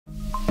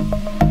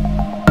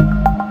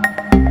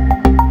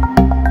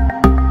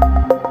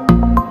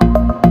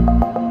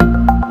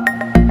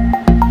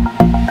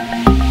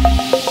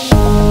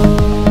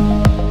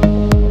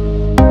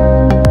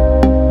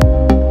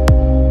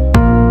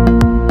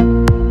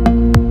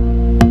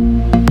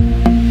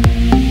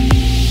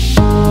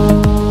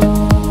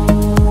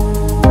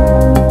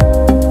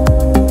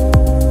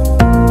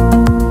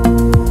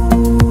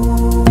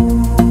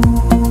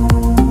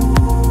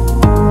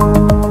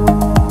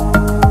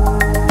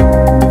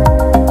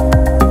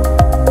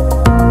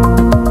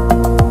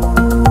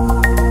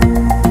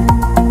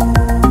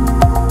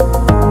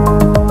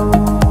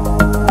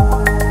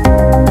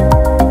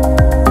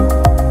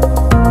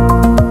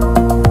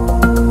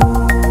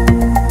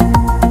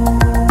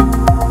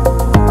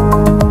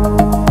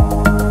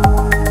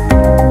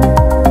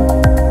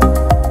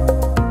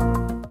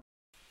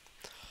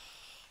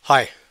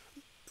Hi,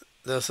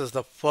 this is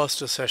the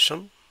first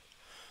session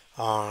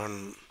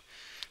on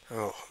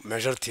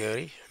measure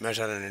theory,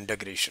 measure and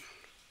integration.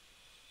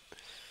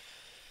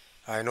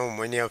 I know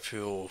many of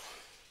you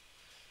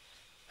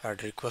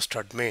had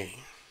requested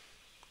me.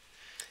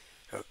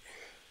 uh,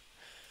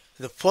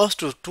 The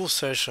first two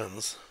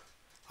sessions,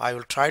 I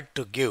will try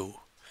to give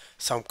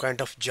some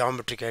kind of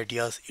geometric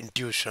ideas,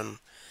 intuition,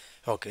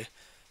 okay,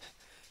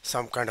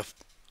 some kind of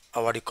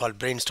what you call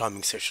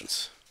brainstorming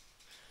sessions.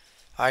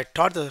 I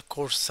taught the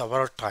course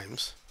several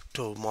times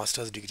to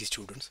master's degree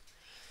students.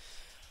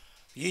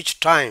 Each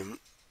time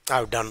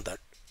I've done that.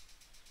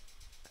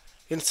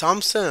 In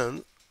some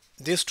sense,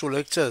 these two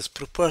lectures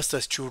prepares the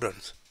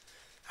students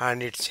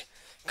and it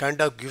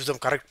kind of gives them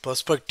correct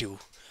perspective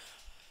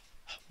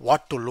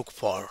what to look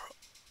for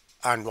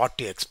and what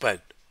to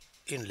expect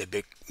in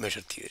Lebesgue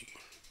measure theory.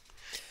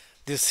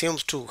 This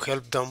seems to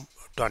help them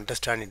to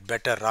understand it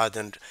better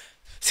rather than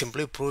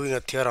simply proving a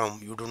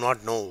theorem. You do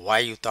not know why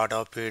you thought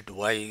of it,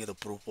 why the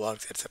proof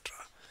works, etc.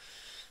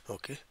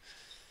 Okay,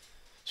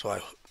 so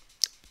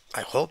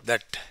I hope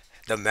that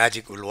the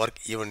magic will work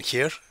even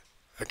here.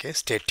 Okay,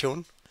 stay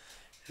tuned.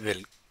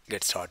 We'll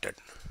get started.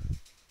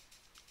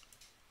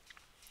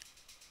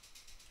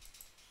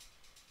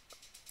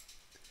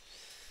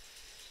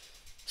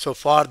 So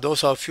for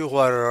those of you who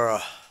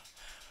are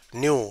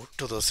new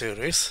to the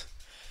series,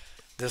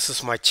 this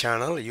is my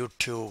channel,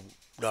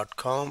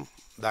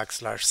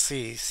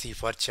 youtube.com/C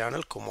for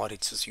channel, Kumar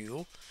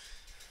HSU.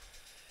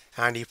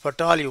 And if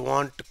at all you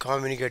want to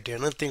communicate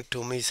anything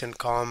to me, send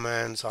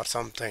comments or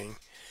something,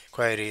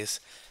 queries,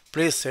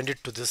 please send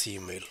it to this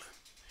email.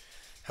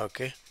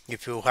 Okay,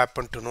 if you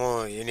happen to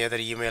know any other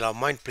email of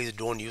mine, please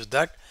don't use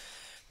that.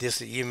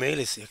 This email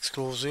is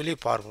exclusively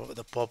for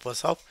the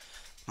purpose of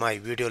my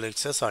video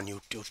lectures on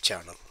YouTube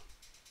channel.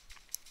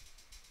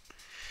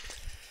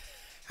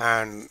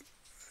 And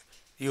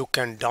you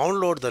can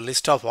download the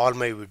list of all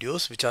my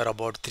videos, which are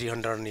about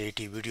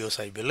 380 videos,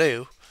 I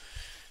believe.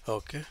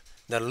 Okay,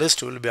 the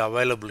list will be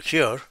available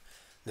here.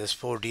 This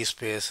 4D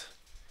space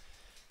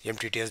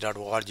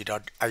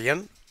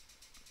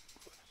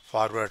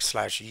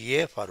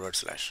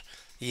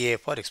mtts.org.in/EA/EA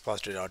for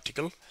expository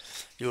article.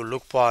 You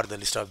look for the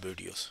list of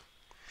videos.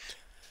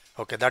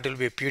 Okay, that will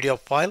be a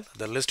PDF file.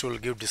 The list will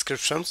give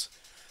descriptions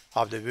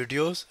of the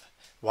videos,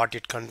 what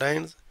it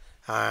contains,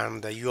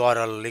 and the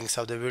URL links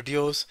of the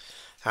videos.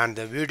 And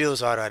the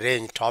videos are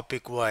arranged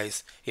topic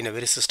wise in a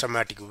very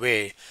systematic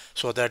way,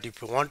 so that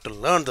if you want to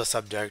learn the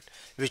subject,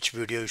 which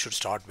video you should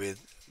start with,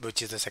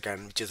 which is the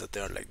second, which is the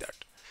third, like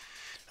that.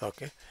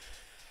 Okay,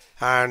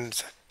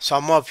 and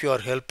some of you are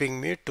helping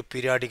me to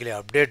periodically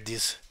update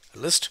this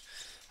list.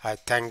 I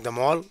thank them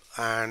all,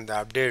 and the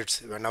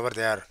updates, whenever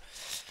they are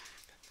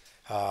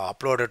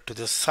uploaded to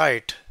this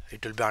site,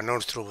 it will be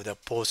announced through the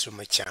post on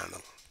my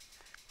channel.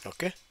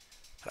 Okay,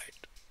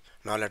 right,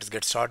 now let's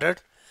get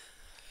started.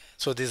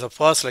 So this is the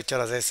first lecture,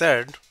 as I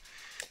said,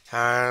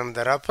 and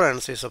the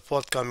reference is a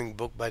forthcoming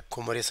book by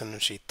Kumaresan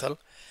and Sheetal.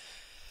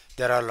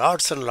 There are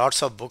lots and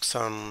lots of books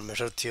on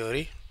measure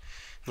theory.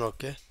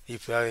 Okay,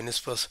 if you have any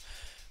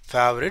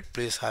favorite,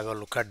 please have a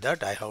look at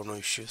that. I have no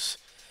issues,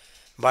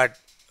 but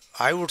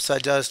I would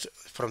suggest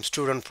from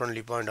student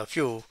friendly point of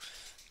view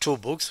two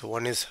books.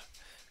 One is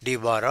D.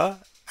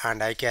 Bara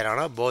and I. K.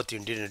 Rana, both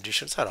Indian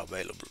editions are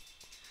available.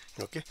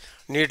 Okay,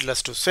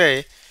 needless to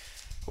say,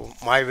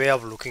 my way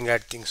of looking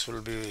at things will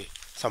be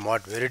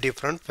somewhat very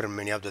different from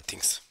many of the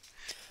things,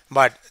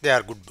 but they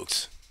are good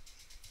books.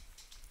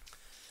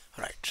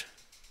 Right,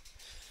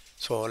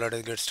 so let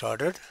us get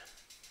started.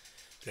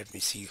 Let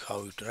me see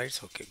how it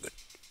writes. Okay, good.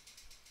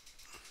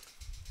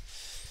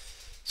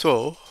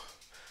 So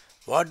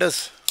what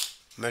does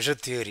measure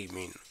theory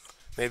mean?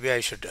 Maybe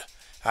I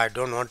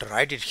don't want to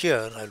write it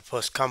here. I'll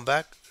first come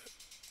back,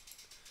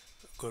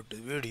 go to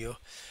the video.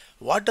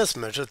 What does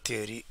measure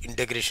theory,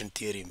 integration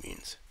theory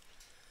means?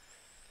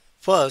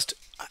 First,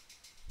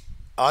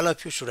 all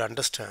of you should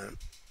understand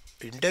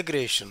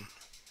integration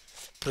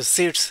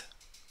precedes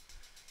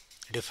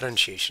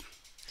differentiation,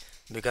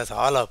 because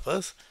all of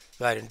us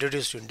were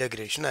introduced to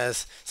integration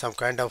as some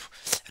kind of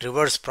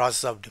reverse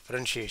process of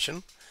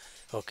differentiation.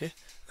 Okay,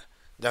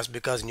 just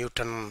because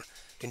Newton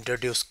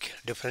introduced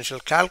differential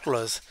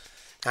calculus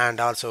and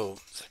also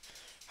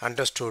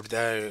understood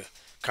the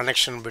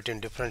connection between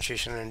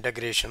differentiation and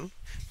integration.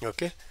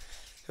 Okay,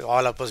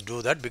 all of us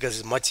do that because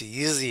it's much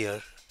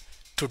easier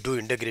to do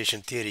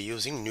integration theory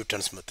using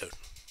Newton's method.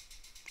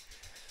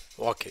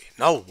 Okay,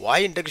 now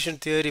why integration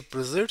theory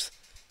precedes?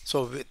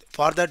 So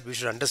for that we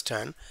should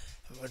understand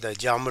the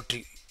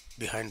geometry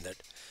behind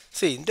that.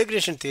 See,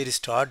 integration theory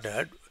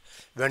started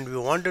when we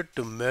wanted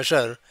to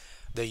measure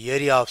the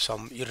area of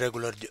some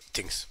irregular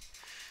things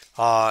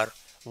or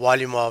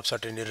volume of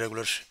certain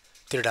irregular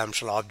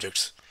three-dimensional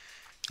objects.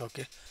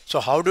 Okay, so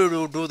how do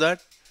you do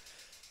that?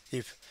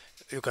 If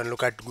you can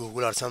look at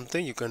Google or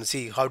something, you can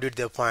see how did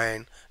they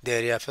find the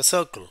area of a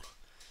circle.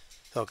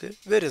 Okay,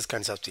 various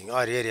kinds of things,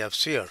 or area of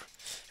sphere,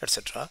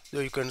 etc. So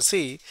you can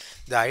see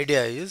the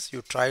idea is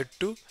you try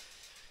to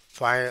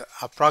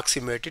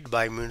approximate it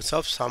by means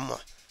of some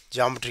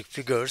geometric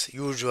figures,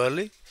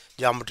 usually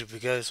geometric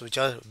figures which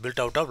are built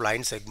out of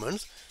line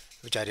segments,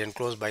 which are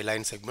enclosed by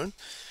line segments,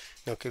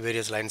 okay,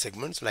 various line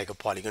segments like a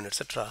polygon,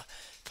 etc.,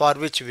 for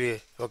which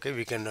we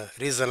can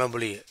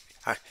reasonably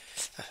uh,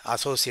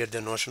 associate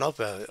the notion of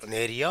an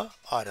area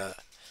or a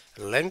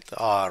length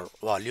or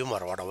volume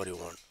or whatever you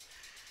want.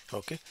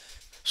 Okay,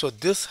 so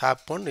this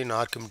happened in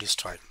Archimedes'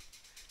 time,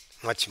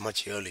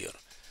 much earlier.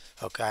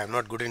 Okay, I am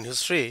not good in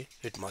history.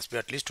 It must be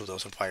at least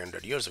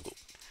 2500 years ago.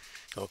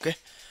 Okay,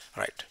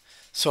 right.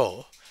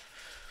 So,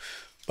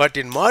 but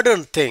in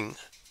modern thing,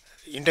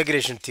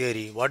 integration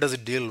theory, what does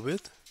it deal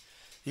with?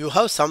 You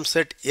have some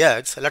set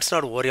x. Let's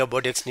not worry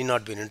about x need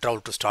not be an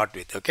interval to start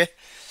with. Okay,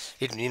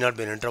 it need not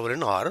be an interval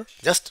in R,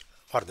 just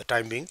for the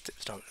time being.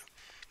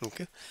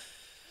 Okay,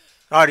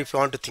 or if you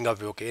want to think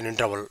of an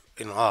interval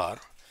in R,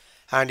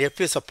 and f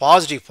is a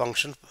positive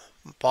function,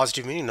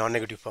 positive meaning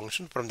non-negative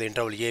function from the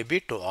interval a b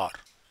to R.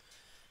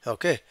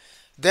 Okay,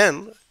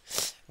 then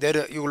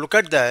there you look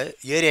at the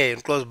area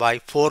enclosed by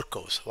four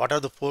curves. What are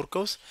the four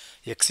curves?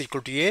 X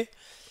equal to a,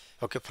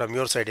 okay, from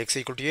your side x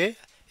equal to a,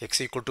 x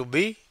equal to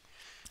b,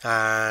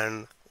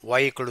 and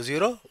y equal to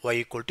 0, y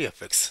equal to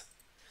fx.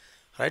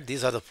 Right,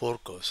 these are the four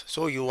curves.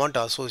 So you want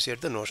to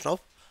associate the notion of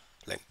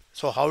length.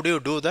 So how do you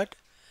do that?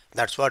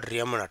 That's what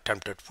Riemann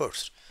attempted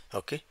first.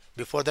 Okay,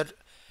 before that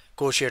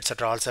Cauchy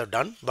etc. also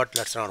done, but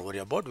let's not worry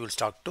about. We will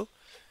start to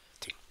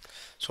think.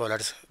 So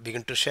let's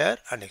begin to share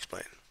and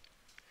explain.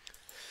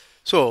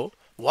 So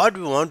what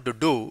we want to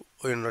do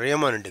in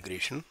Riemann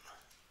integration.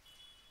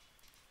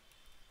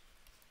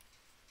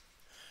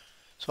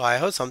 So I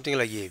have something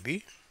like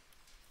AB,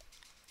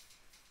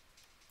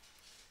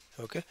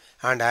 okay,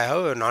 and I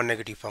have a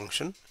non-negative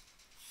function.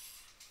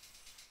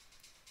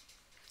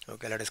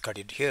 Okay, let us cut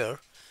it here.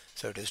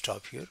 So it is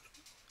stop here.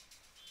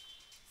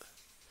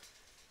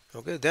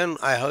 Okay, then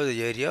I have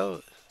the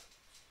area.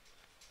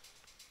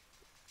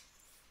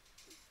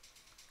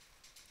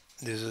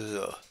 This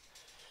is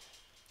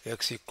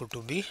x equal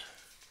to b.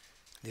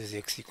 This is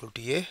x equal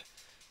to a.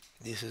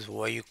 This is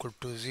y equal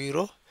to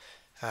 0,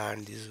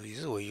 and this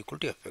is y equal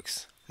to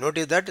fx.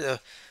 Notice that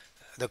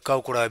the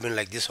curve could have been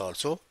like this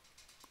also.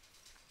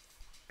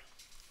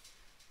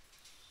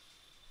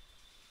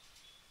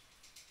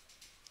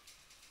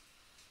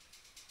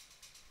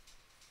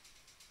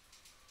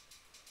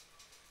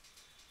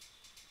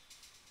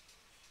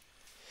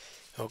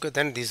 Okay,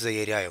 then this is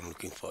the area I am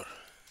looking for.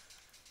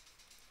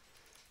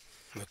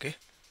 Okay,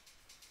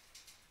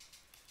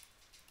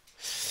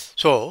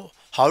 so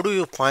how do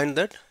you find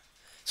that?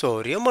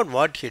 So Riemann,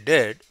 what he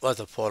did was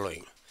the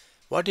following.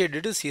 What he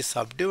did is he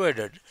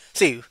subdivided.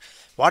 See,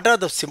 what are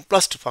the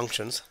simplest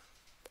functions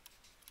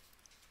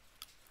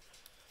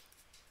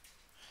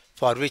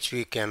for which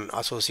we can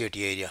associate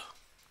area?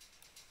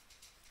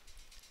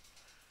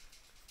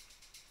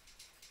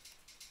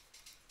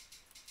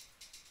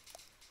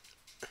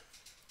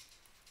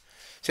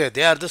 So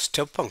they are the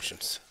step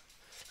functions.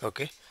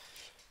 Okay,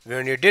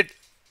 when you did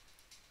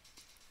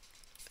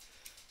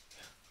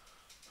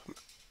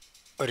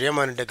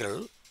Riemann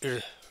integral,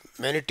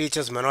 many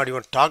teachers may not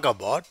even talk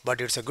about, but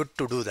it's a good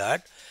to do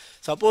that.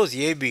 Suppose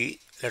AB,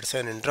 let's say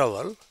an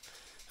interval,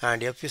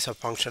 and f is a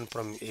function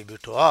from AB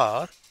to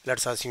R.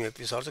 Let's assume f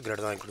is also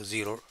greater than or equal to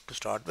 0 to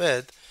start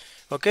with.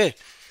 Okay,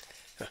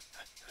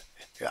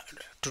 yeah.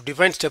 To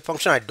define step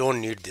function, I don't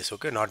need this.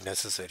 Okay, not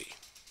necessary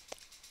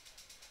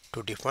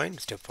to define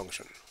step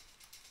function.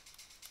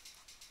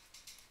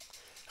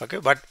 Okay,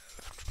 but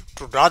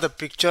to draw the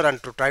picture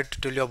and to try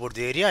to tell you about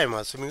the area, I am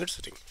assuming it's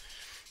sitting.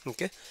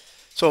 Okay,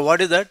 so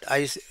what is that?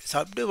 I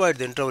subdivide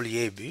the interval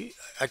AB.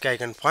 Okay, I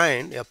can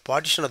find a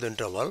partition of the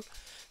interval,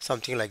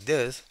 something like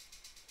this.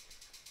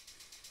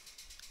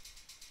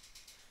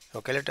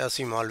 Okay, let us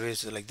assume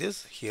always like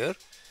this here,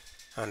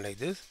 and like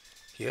this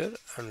here,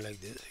 and like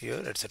this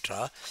here,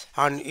 etc.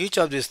 And each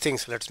of these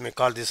things, let's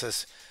call this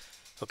as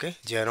okay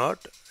J0,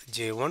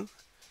 J1,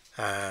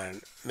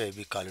 and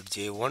maybe call it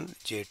J1,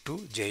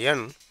 J2,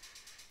 Jn.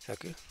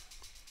 Okay,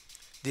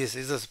 this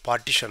is a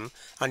partition,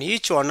 and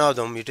each one of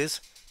them it is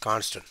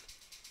constant,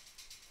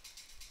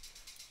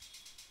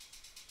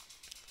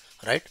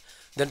 right?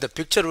 Then the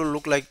picture will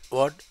look like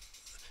what?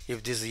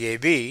 If this is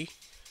AB,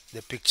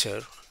 the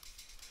picture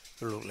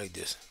will look like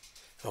this.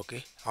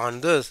 Okay,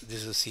 on this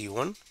is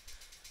C1.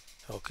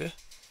 Okay,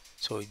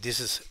 so this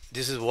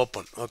is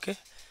open. Okay,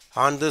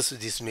 on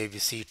this may be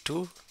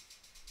C2.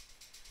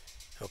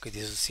 Okay,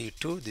 this is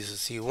C2, this is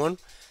C1.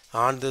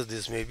 On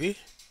this may be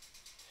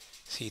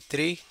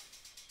C3,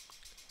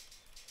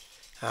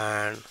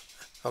 and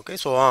okay,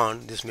 so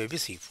on this may be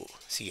C4,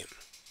 Cn.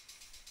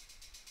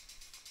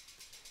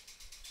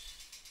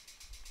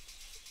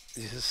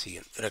 This is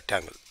Cn,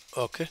 rectangle.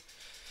 Okay,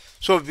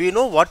 so we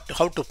know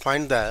how to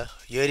find the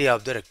area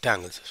of the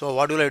rectangles. So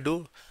what will I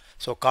do?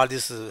 So call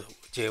this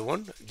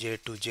J1,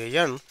 J2,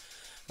 Jn.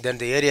 Then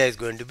the area is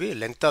going to be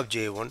length of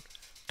J1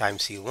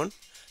 times C1.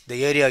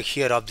 The area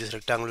here of this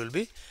rectangle will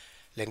be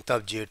length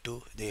of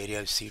J2, the area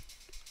of C,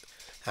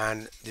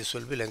 and this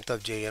will be length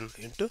of Jn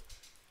into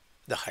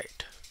the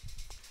height.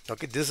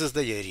 Okay, this is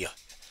the area.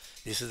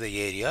 This is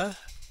the area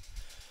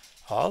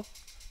of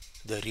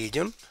the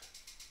region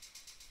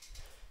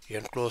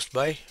enclosed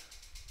by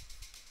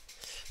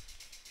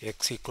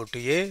x equal to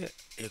a,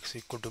 x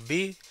equal to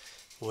b,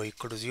 y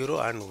equal to 0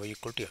 and y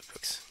equal to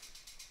fx,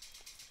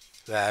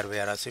 where we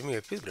are assuming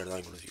f is greater than or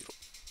equal to 0.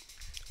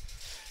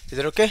 Is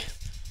that okay?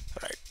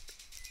 Right.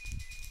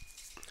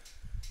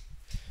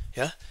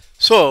 Yeah.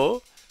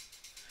 So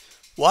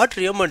what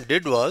Riemann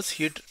did was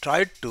he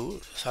tried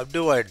to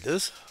subdivide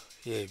this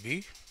a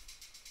b.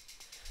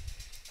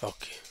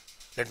 Okay.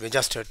 Let me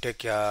just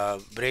take a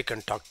break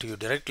and talk to you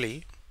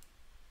directly.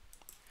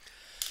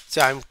 See,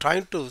 I am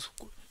trying to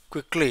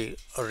quickly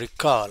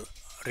recall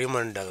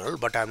Riemann integral,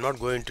 but I am not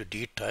going to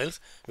details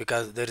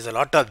because there is a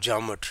lot of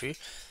geometry,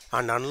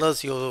 and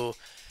unless you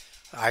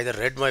either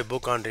read my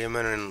book on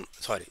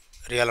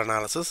real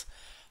analysis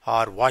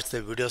or watch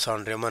the videos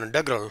on Riemann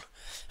integral,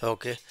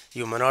 okay,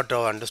 you may not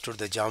have understood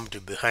the geometry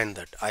behind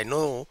that. I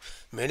know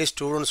many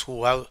students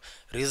who have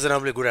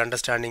reasonably good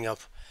understanding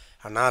of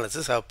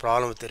analysis have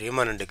problem with the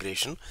Riemann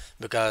integration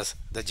because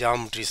the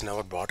geometry is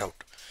never brought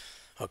out.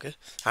 Okay,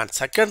 and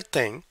second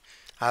thing,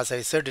 as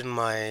I said in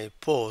my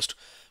post,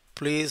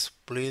 please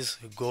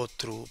go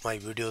through my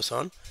videos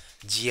on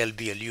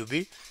GLB,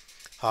 LUB,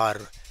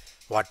 or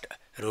what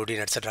Rodin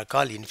etc.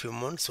 call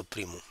infimum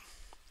supremum.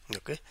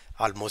 Okay,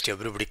 almost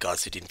everybody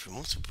calls it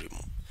infimum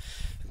supremum.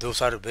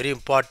 Those are very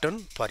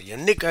important for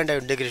any kind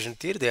of integration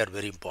theory. They are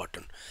very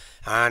important,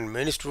 and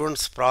many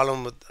students'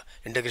 problem with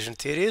integration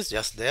theory is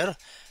just their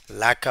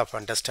lack of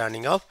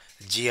understanding of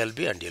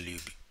GLB and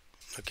LUB.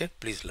 Okay,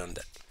 please learn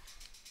that.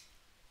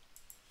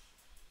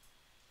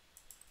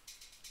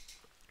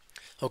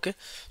 Okay,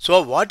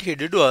 so what he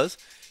did was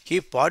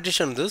he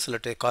partitioned this.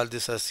 Let us call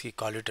this as he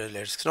call it as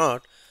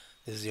x0.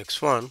 This is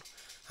x1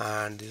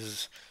 and this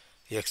is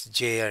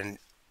xj and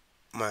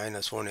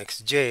minus 1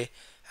 xj,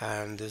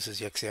 and this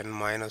is xn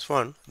minus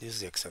 1.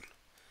 This is xn.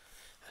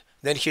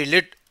 Then he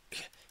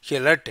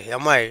let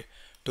mi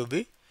to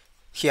be,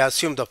 he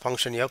assumed the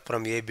function f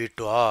from a b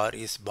to r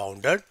is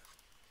bounded.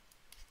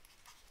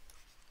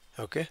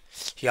 Okay,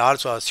 he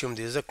also assumed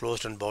this is a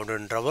closed and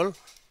bounded interval.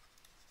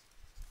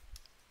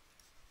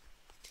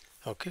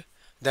 Okay,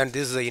 then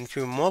this is the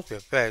infimum of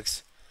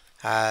fx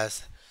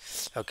as,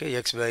 okay,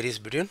 x varies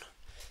between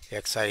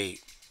xi,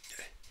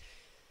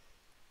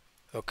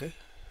 okay,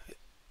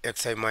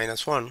 xi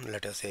minus 1,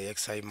 let us say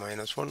xi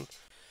minus 1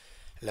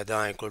 less than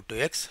or equal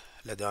to x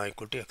less than or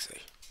equal to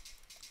xi.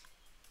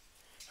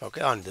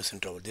 Okay, on this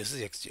interval, this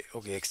is xj,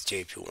 okay,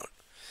 xj if you want,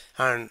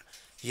 and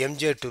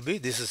mj to be,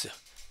 this is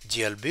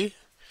glb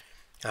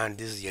and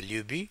this is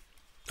lub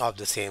of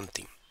the same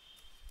thing,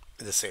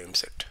 the same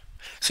set.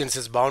 Since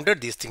it's bounded,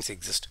 these things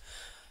exist.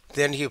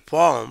 Then he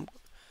formed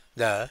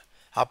the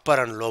upper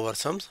and lower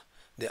sums.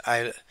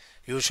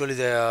 Usually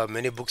the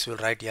many books will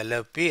write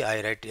LFP,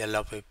 I write L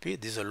of FP.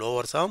 This is a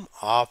lower sum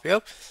of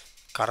F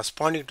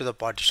corresponding to the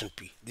partition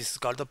P. This is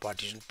called the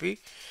partition P.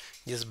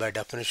 This by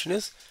definition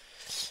is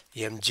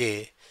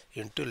mj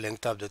into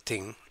length of the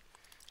thing,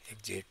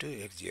 xj to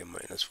xj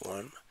minus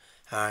 1,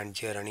 and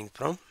j running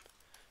from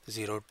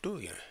 0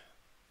 to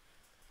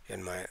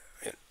n minus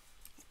n.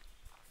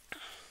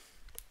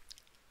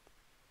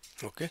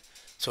 Okay,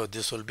 so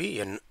this will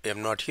be n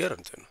m naught here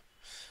and then.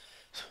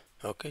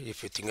 Okay,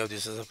 if you think of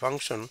this as a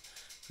function,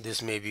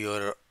 this may be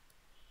your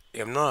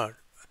m naught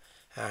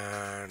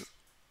and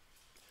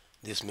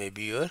this may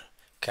be your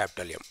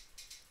capital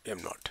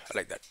M naught,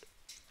 like that.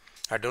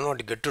 I don't want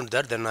to get into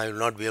that, then I will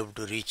not be able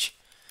to reach.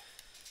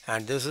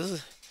 And this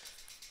is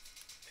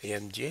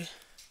mj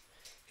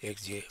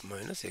xj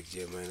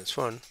minus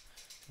 1,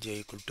 j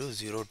equal to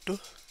 0 to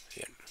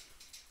n.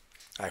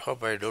 I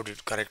hope I did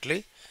it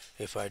correctly.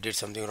 If I did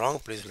something wrong,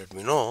 please let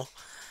me know,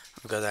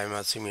 because I am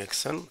assuming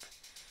xn.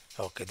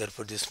 Okay,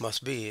 therefore this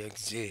must be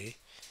xj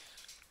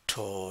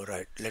to,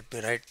 right, let me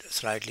write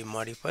slightly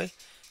modify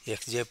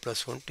xj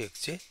plus 1 to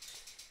xj,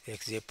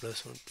 xj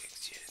plus 1 to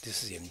xj.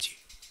 This is mg.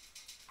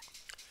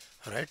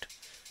 Alright,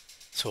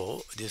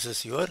 so this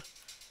is your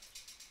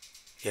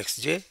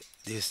xj,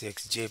 this is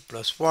xj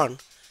plus 1,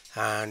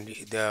 and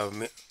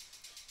the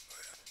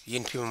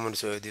infimum,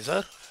 so these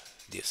are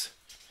this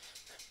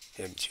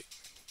mg.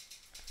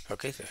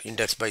 Okay, so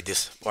indexed by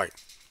this point.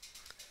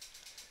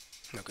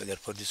 Okay,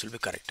 therefore this will be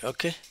correct.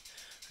 Okay,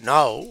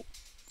 now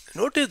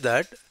notice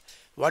that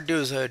what do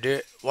you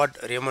say, what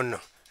Riemann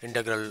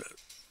integral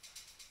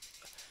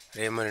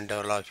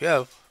of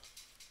f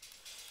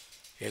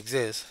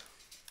exists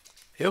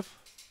if,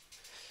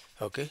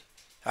 okay,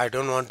 I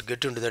don't want to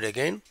get into that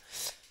again.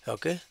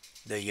 Okay,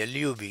 the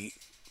LUB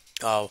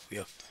of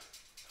f,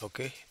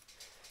 okay,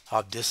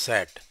 of this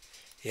set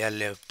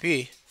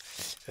LFP,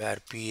 where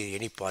P is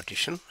any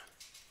partition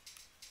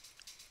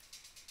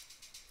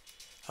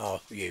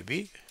of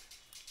AB,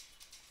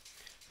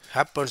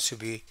 happens to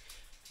be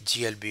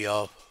GLB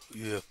of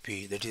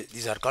UFP. That is,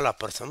 these are called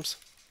upper sums.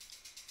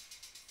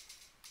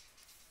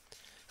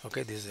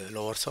 Okay, this is a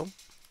lower sum,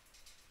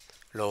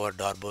 lower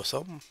Darboux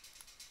sum.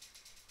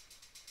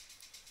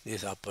 This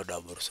is upper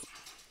Darboux sum.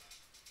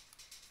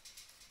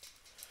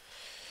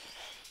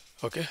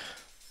 Okay,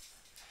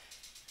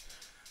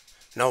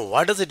 Now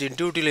what does it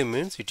intuitively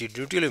means? It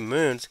intuitively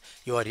means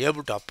you are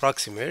able to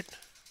approximate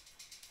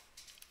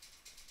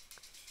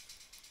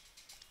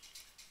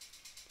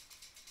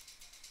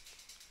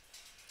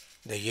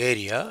the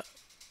area,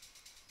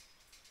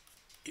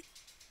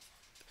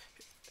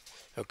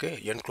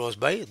 okay, enclosed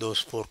by those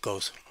four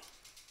curves.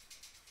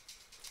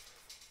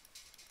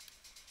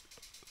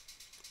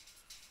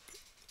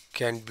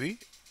 Can be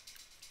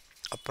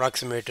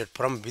approximated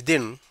from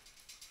within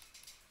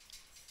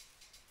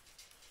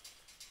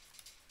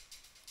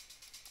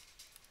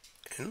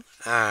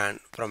and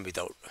from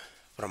without,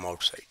 from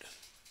outside.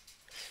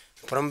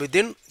 From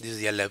within, this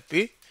is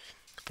LFP.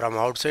 From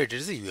outside, it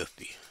is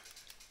UFP.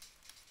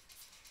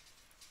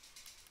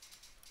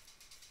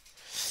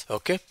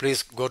 Okay,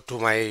 please go to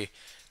my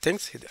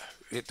things.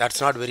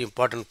 That's not very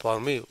important for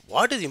me.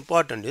 What is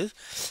important is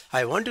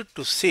I wanted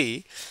to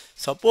see,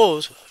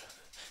 suppose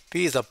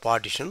P is a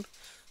partition.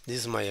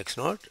 This is my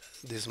x0,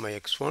 this is my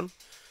x1,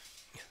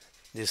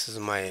 this is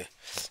my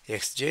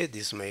xj,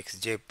 this is my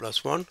xj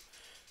plus 1,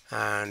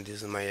 and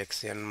this is my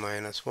xn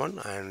minus 1,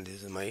 and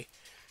this is my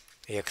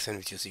xn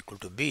which is equal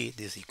to b,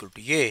 this is equal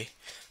to a,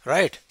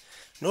 right?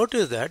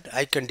 Notice that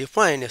I can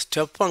define a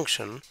step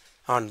function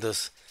on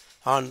this.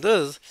 On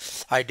this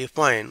I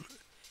define,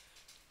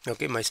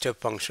 okay, my step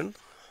function,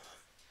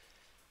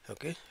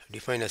 okay,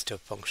 define a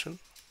step function,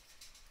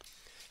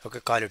 okay,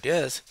 call it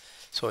s.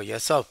 So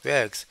s of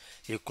x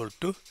equal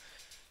to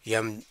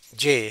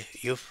mj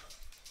if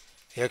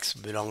x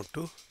belong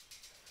to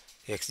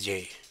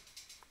xj,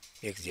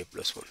 xj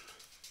plus 1.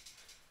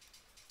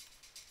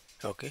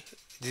 Okay,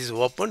 this is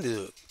open, this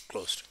is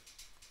closed.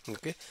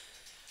 Okay,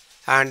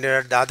 and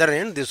at the other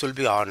end this will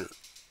be on.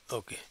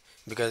 Okay,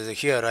 because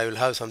here I will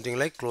have something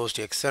like closed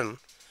xn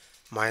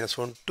minus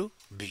 1 to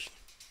b.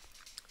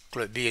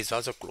 B is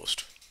also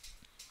closed,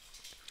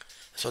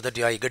 so that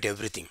I get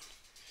everything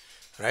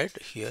right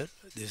here.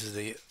 This is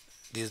the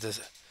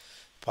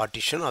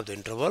partition of the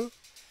interval,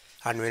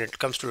 and when it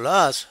comes to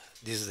last,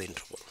 this is the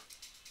interval.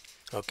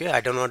 Okay, I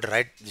don't want to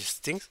write these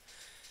things.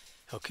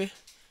 Okay,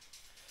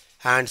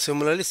 and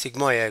similarly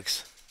sigma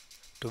x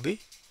to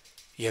be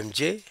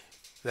mj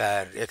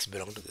where x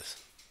belong to this.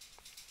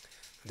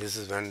 This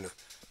is when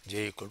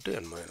j equal to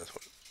n minus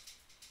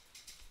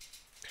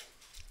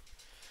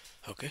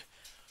 1. Okay,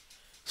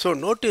 so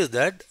notice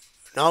that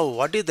now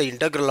what is the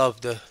integral of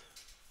the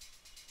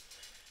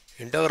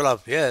integral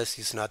of s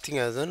is nothing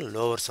as than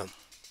lower sum,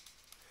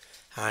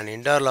 and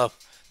integral of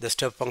the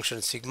step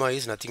function sigma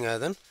is nothing as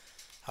than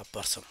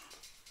upper sum.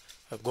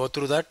 Go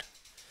through that,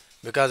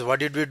 because what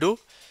did we do?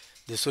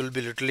 This will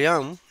be little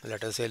m,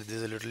 let us say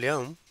this is little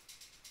m,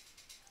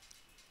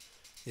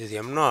 this is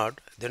m naught,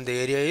 then the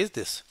area is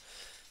this,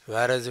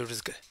 whereas it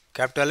is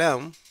capital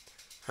M,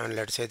 and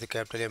let's say the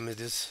capital M is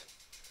this,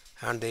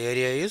 and the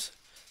area is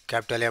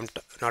capital M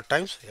naught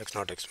times x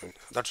naught x min.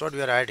 That's what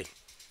we are adding.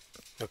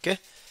 Okay,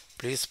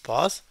 please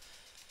pause,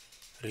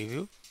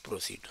 review,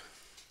 proceed.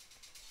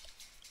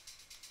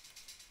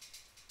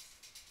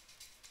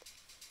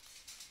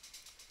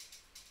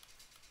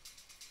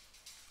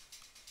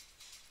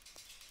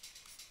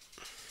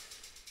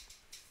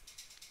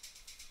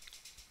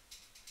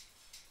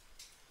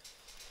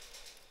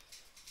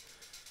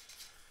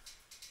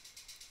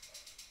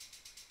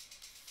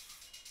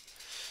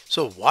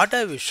 So what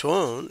I have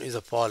shown is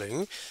the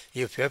following: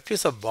 if f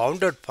is a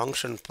bounded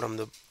function from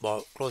the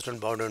closed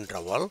and bounded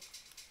interval,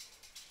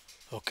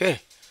 okay,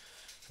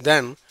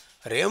 then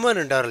Riemann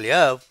integral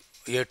f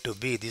a to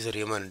b, this is a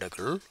Riemann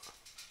integral.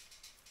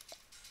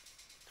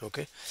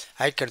 Okay,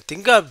 I can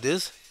think of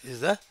this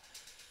is the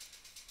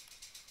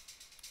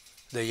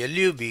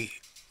LUB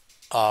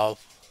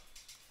of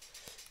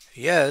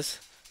s,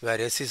 where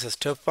s is a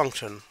step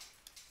function,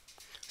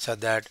 so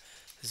that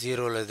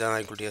 0 less than or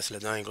equal to s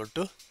less than or equal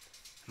to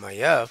my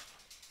f,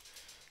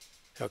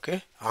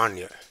 okay, on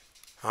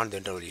the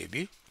interval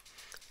AB.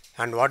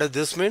 And what does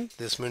this mean?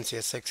 This means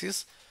Sx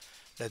is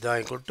less than or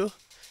equal to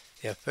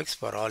fx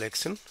for all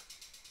x in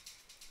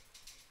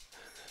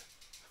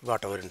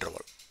whatever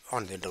interval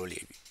on the interval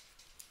AB.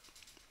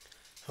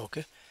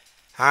 Okay,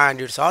 and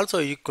it's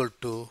also equal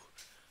to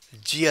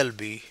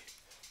GLB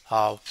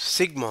of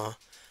sigma,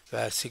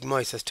 where sigma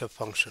is a step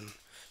function,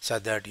 so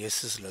that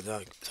s is less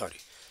than,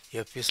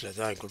 f is less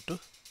than or equal to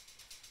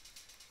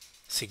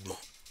sigma.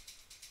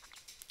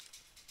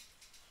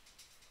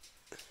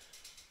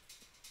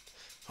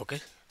 Okay,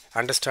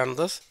 understand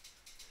this?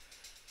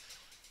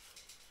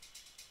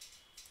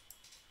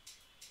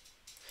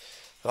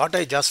 What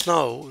I just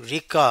now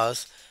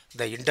recast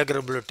the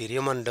integrability,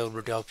 Riemann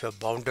integrability of a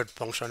bounded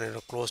function in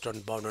a closed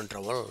and bounded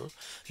interval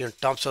in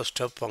terms of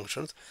step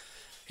functions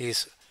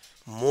is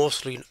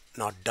mostly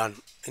not done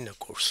in a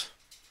course.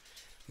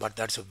 But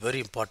that's a very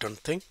important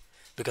thing,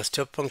 because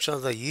step function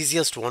is the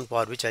easiest one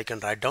for which I can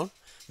write down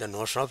the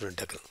notion of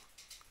integral.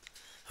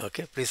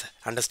 Okay, please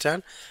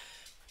understand.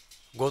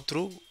 Go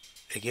through,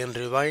 again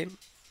rewind,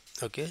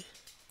 okay,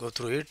 go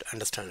through it,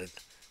 understand it.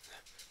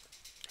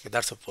 Okay,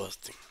 that's the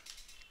first thing.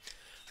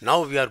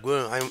 Now we are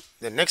going,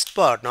 the next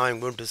part, now I'm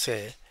going to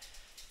say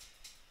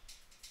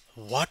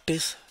what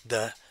is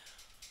the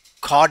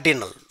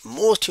cardinal,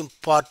 most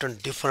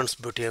important difference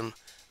between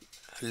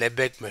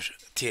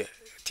Lebesgue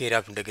theory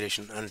of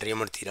integration and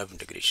Riemann theory of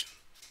integration.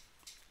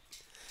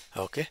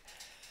 Okay,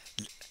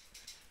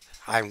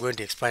 I am going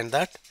to explain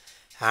that,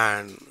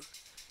 and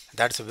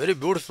that's a very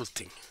beautiful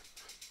thing.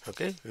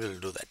 Okay, we will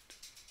do that.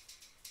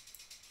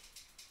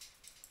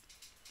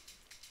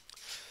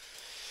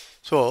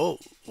 So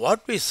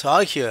what we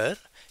saw here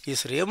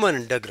is Riemann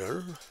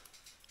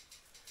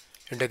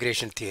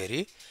integration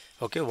theory.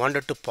 Okay,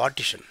 wanted to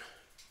partition.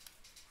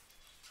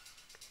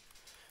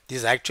 This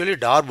is actually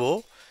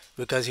Darboux,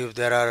 because if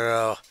there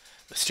are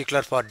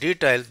stickler for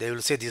detail, they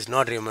will say this is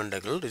not Riemann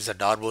integral. This is a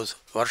Darboux's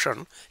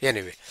version.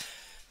 Anyway,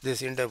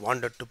 this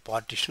wanted to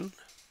partition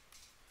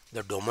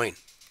the domain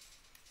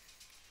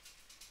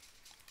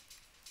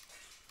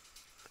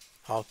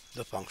of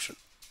the function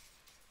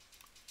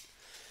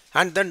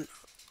and then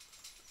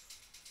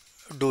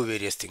do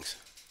various things.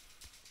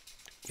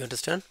 You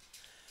understand?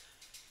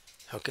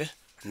 Okay.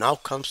 Now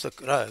comes the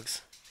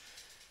crux.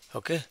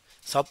 Okay.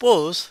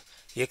 Suppose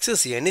X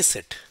is any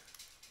set.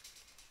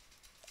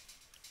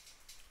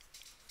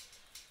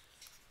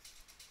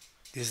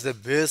 This is the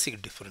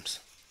basic difference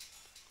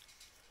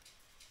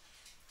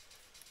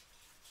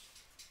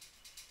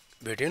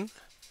between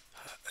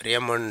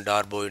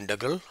Riemann-Darboux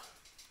integral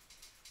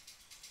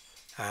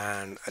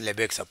and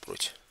Lebesgue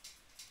approach.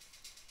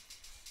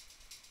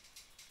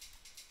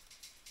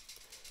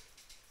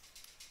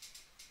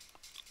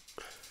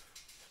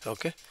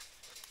 Okay,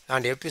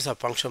 and f is a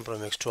function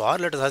from x to r.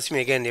 Let us assume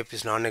again f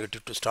is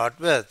non-negative to start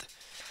with.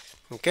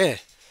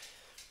 Okay,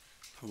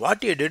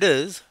 what you did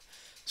is,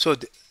 so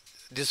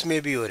this may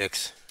be your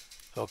x,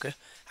 okay,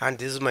 and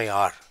this is my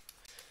r.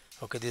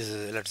 Okay, this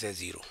is, let's say,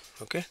 0.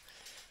 Okay,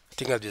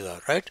 think of this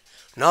r, right?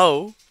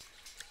 Now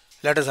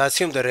let us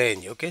assume the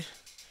range. Okay,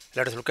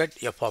 let us look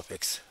at f of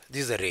x.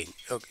 This is the range.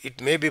 Okay,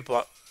 it may be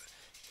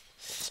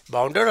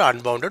bounded or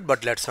unbounded,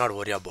 but let's not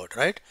worry about,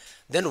 right?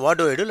 Then what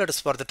do I do? Let us,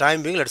 for the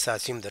time being, let's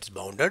assume that's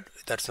bounded.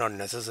 That's not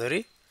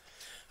necessary,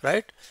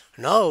 right?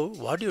 Now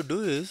what you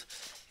do is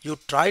you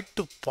try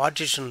to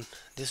partition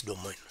this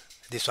domain,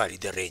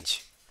 the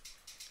range.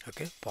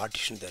 Okay,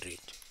 partition the range,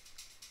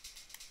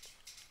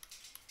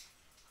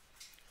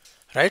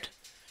 right?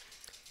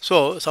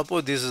 So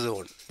suppose this is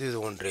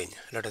one range.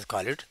 Let us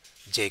call it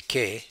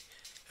jk.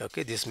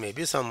 Okay, this may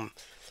be some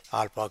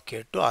alpha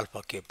k to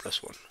alpha k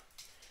plus 1.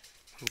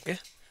 Okay,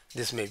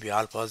 this may be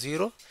alpha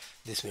 0,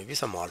 this may be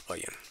some alpha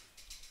n.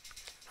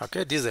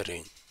 Okay, this is a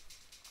range.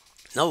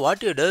 Now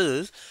what you do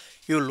is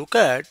you look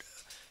at,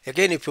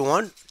 again, if you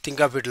want,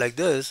 think of it like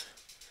this.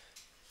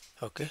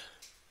 Okay,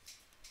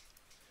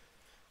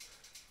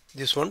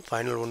 this one,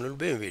 final one will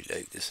be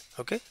like this.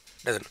 Okay,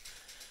 doesn't,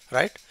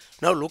 right?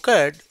 Now look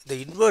at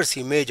the inverse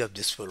image of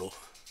this fellow.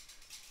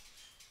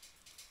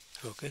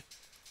 Okay,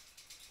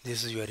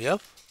 this is your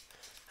f,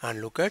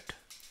 and look at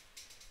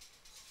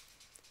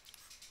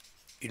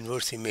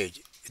inverse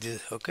image.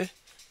 This, okay,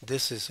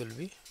 this is will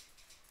be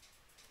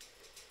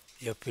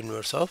f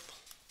inverse of,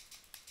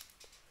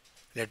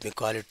 let me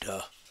call it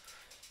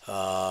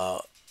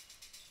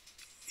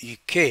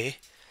ek,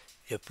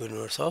 f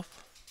inverse of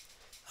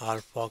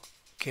alpha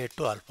k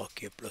to alpha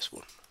k plus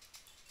 1,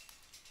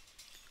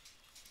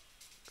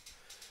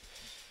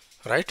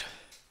 right?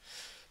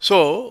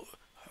 So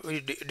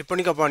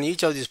depending upon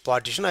each of these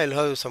partition, I will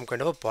have some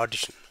kind of a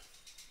partition.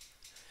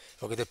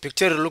 Okay, the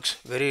picture looks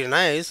very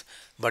nice,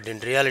 but in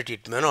reality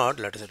it may not.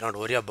 Let us not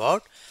worry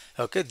about.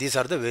 Okay, these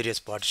are the various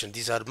partitions.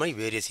 These are my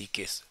various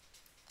EKs,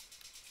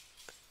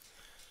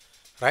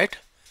 right?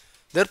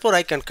 Therefore,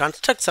 I can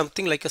construct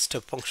something like a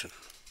step function.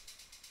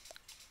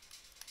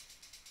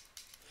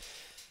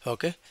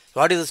 Okay,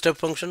 what is a step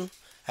function?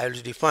 I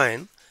will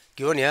define,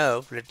 given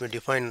f, let me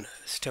define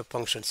step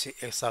function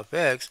x of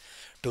x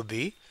to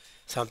be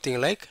something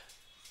like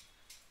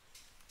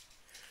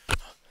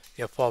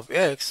f of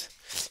x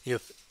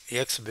if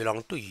x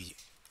belong to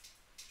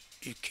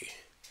ek.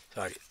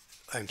 Sorry,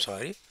 I'm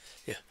sorry.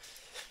 Yeah.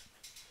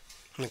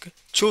 Okay.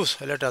 Choose.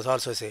 Let us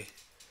also say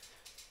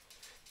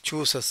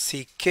choose a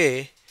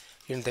ck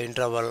in the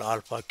interval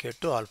alpha k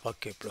to alpha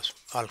k plus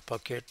alpha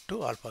k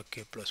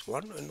plus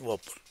 1 and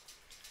open.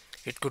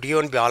 It could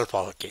even be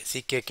alpha k.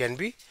 Ck can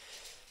be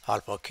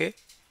alpha k.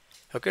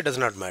 Okay, does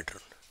not matter.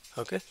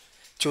 Okay,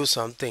 choose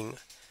something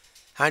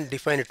and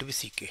define it to be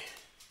ck.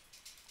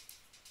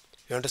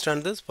 You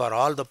understand this? For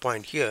all the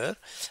point here,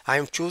 I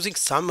am choosing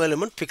some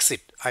element, fix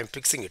it. I am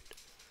fixing it.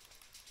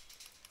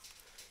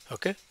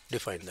 Okay,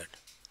 define that.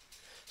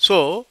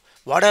 So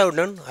what I have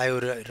done, I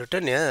have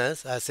written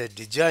as a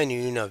disjoint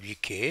union of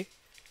ek.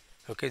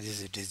 Okay,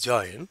 this is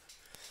disjoint.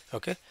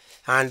 Okay,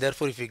 and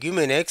therefore if you give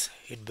me an x,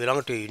 it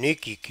belongs to a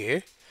unique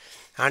ek,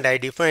 and I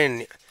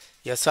define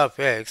s of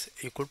x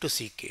equal to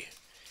ck.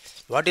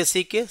 What is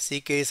ck?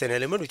 Ck is an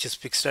element which is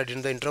fixed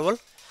in the interval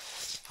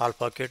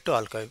alpha k to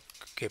alpha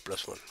k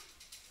plus 1.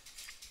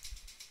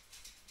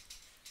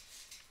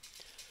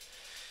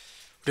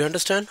 Do you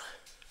understand?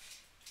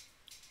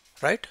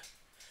 Right?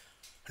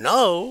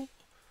 Now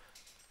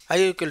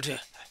I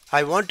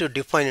want to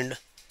define an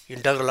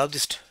integral of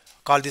this,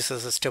 call this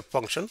as a step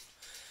function.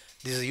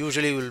 This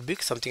usually will be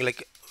something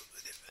like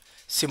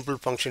simple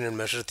function in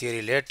measure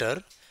theory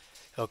later.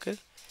 Okay,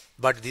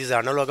 but this is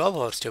analog of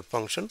our step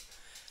function.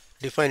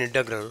 Define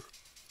integral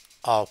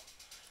of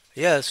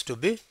s to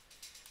be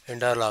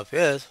integral of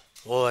s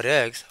over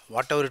x,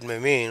 whatever it may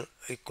mean,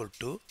 equal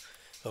to,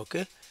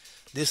 okay,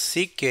 this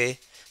ck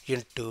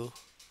into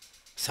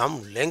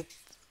some length,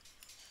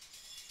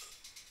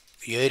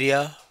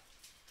 area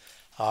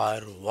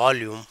or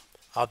volume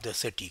of the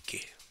set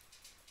ek.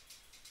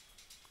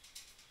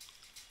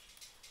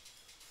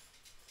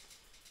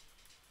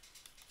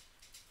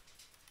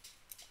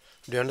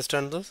 Do you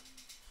understand this?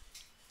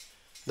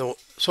 No.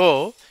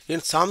 So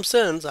in some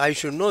sense I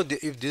should know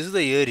if this is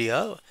the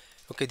area,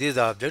 okay, these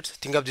are objects.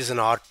 Think of this in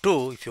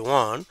R2 if you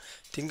want.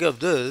 Think of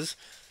this,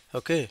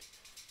 okay,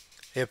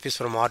 f is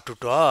from R2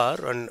 to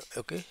R, and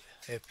okay,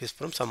 f is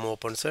from some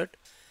open set,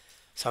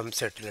 some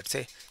set, let's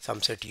say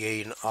some set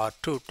A in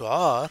R2 to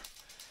R,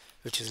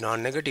 which is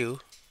non-negative,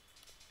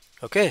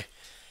 okay,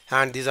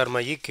 and these are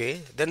my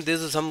ek. Then this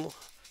is some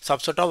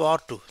subset of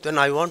R2. Then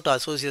I want to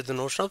associate the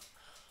notion of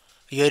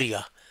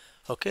area.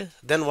 Okay,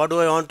 then what do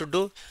I want to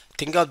do?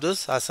 Think of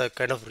this as a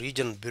kind of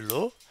region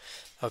below.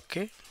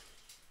 Okay,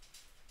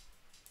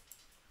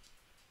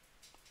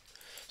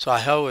 so I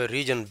have a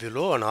region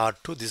below on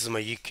R2. This is my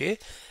ek,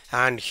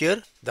 and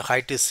here the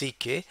height is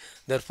ck.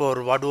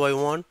 Therefore, what do I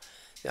want?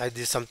 This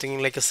is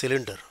something like a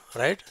cylinder,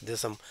 right?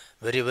 There's some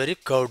very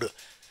curved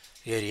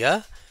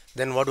area.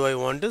 Then what do I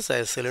want is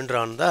a cylinder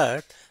on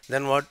that.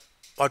 Then what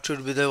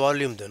should be the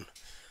volume then?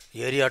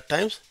 Area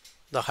times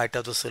the height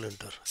of the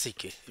cylinder,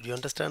 ck. Do you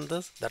understand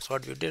this? That's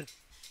what we did.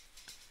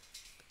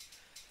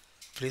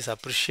 Please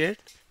appreciate,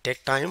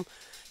 take time,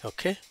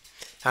 okay,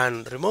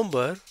 and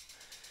remember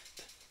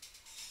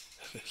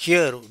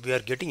here we are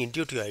getting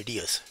intuitive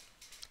ideas.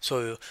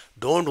 So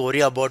don't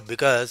worry about,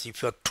 because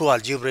if you are too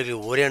algebraically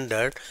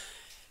oriented,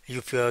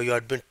 if you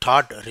had been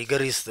taught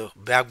rigor is the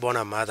backbone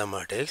of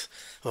mathematics,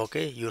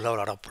 okay, you will have a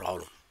lot of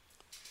problem.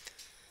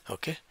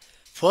 Okay,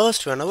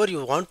 first whenever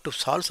you want to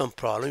solve some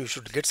problem, you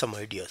should get some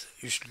ideas,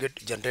 you should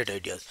generate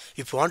ideas.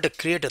 If you want to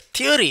create a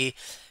theory,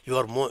 you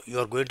are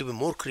going to be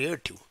more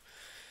creative.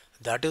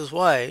 That is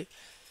why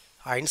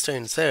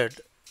Einstein said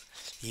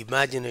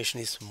imagination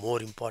is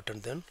more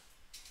important than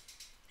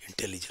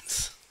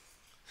intelligence.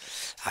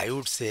 I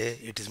would say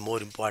it is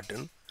more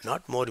important,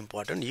 not more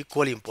important,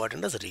 equally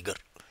important as rigor.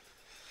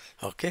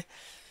 Okay,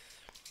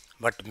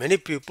 but many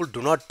people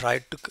do not try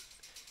to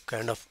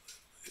kind of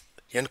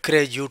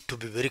encourage you to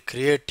be very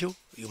creative,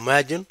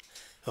 imagine.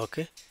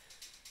 Okay,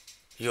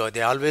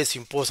 they always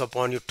impose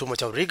upon you too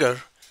much of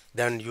rigor,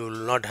 then you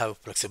will not have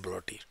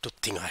flexibility to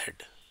think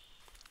ahead.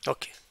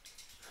 Okay,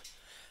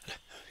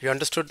 you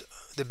understood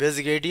the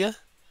basic idea,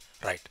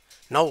 right?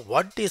 Now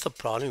what is the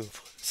problem you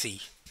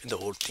see in the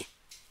whole thing?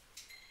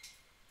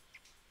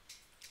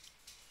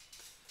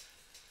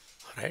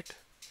 Right,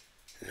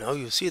 now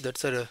you see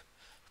that's a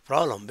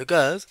problem,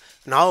 because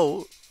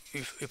now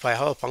if I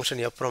have a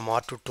function f from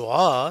R2 to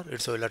R,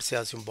 it's, so let's say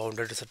assume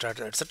bounded,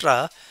 etc,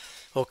 etc,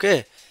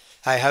 okay,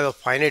 I have a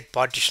finite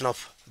partition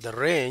of the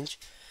range,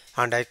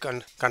 and I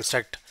can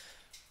construct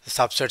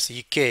subsets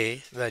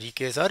ek, where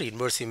ek's are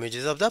inverse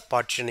images of the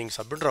partitioning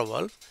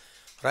subinterval,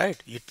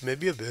 right? It may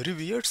be a very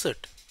weird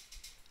set.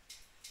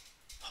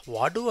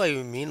 What do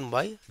I mean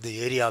by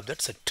the area of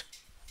that set?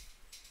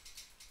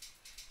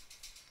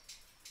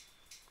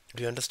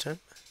 Do you understand?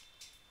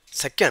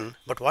 Second,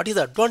 but what is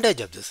the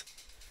advantage of this?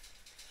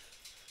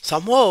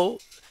 Somehow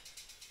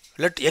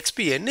let x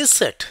be any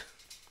set.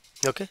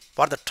 Okay,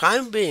 for the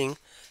time being,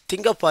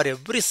 think of for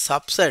every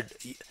subset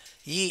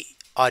E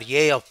or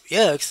A of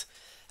x,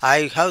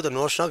 I have the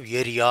notion of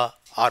area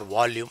or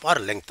volume or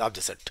length of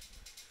the set.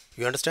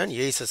 You understand? A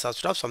is a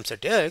subset of some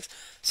set x.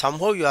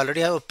 Somehow you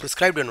already have a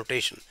prescribed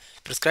notation,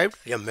 prescribed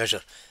a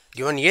measure.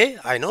 Given A,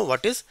 I know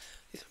what is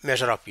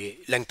measure of A,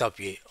 length of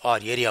A, or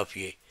area of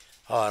A,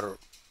 or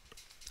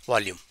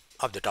volume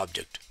of that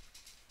object.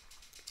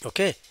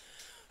 Okay,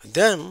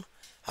 then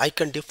I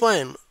can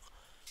define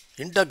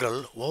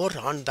integral over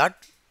on that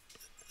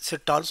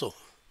set also.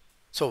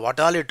 So what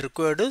all it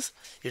required is,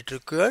 it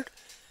required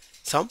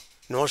some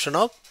notion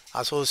of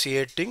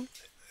associating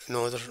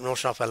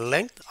notion of a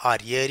length or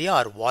area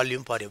or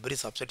volume for every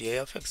subset A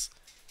of x.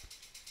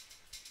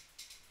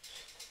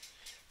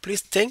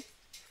 Please think,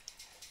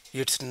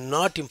 it's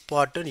not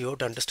important you have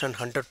to understand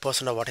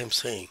 100% of what I am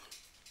saying.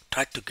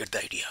 Try to get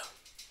the idea.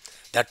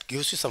 That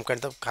gives you some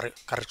kind of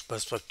correct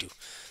perspective.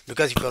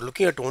 Because if you are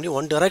looking at only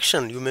one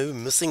direction, you may be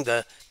missing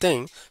the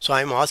thing. So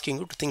I am asking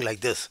you to think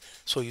like this.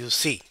 So you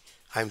see,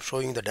 I am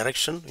showing the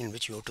direction in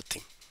which you have to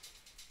think.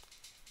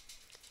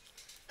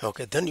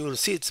 Okay, then you will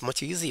see it's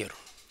much easier.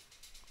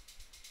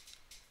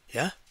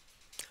 Yeah,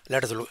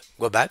 let us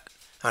go back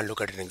and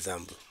look at an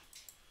example.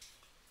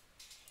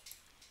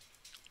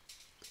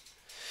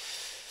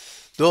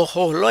 The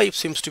whole life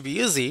seems to be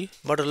easy,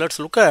 but let's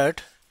look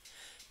at,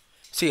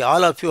 see,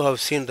 all of you have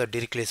seen the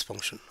Dirichlet's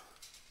function.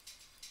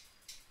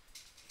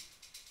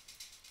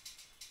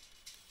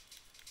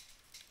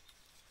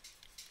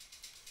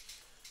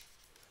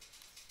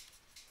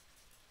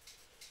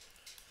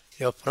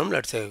 f from,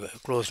 let's say,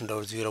 closed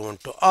interval 0 1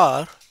 to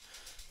r.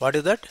 What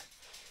is that?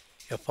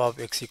 F of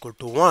x equal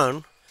to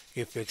 1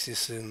 if x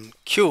is in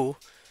q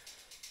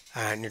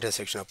and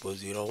intersection of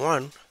 0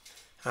 1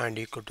 and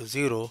equal to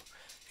 0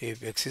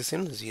 if x is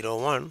in 0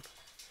 1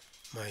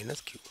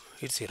 minus q.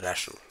 It's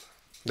irrational.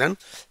 Then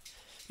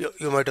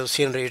you might have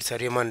seen it's a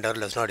remainder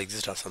does not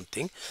exist or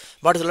something.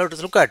 But let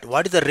us look at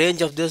what is the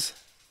range of this.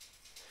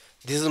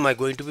 This is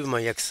going to be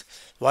my x.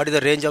 What is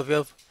the range of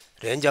f?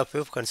 Range of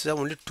f consists of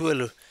only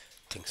 12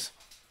 things,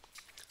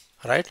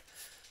 right?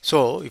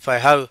 So if I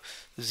have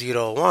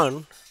 0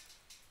 1,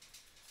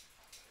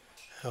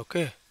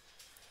 okay,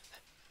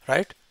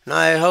 right?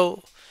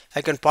 Now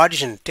I can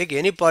partition, take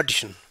any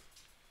partition,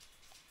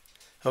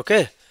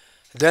 okay.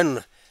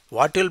 Then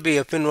what will be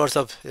f inverse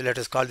of, let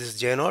us call this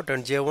j0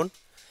 and j1.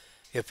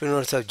 F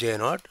inverse of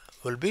j0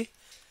 will be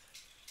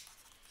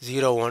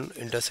 0 1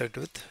 intersect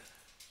with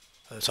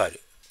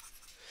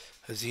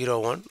 0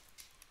 1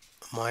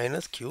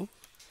 minus q,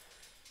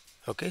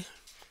 okay,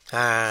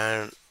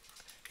 and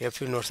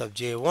f inverse of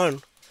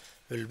j1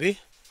 will be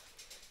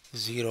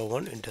 0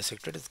 1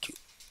 intersected with q,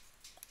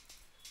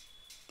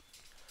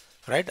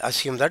 right?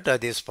 Assume that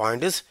this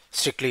point is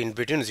strictly in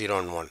between 0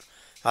 and 1,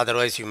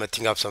 otherwise you may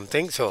think of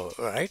something. So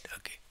right,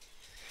 okay,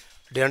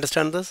 do you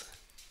understand this?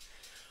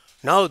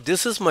 Now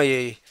this is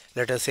my,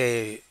 let us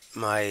say,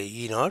 my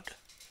E0,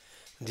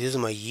 this is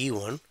my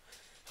E1,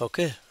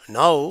 okay.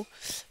 Now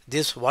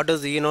this, what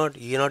is E0?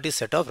 E0 is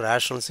set of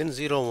rationals in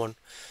 0 1.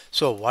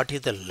 So what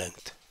is the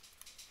length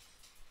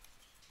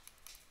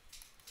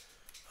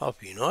of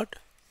E0,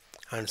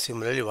 and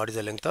similarly what is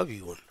the length of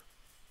E1?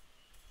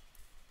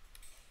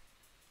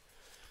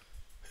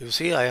 You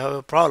see, I have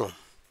a problem,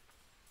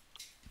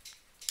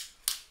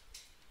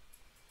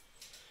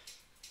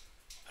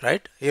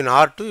 right? In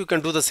R2 you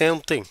can do the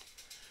same thing.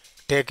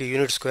 Take a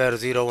unit square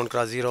 0 1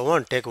 cross 0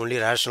 1, take only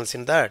rationals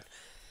in that,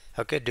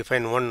 okay,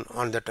 define 1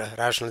 on that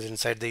rationals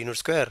inside the unit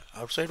square,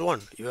 outside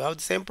 1. You have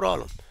the same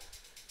problem,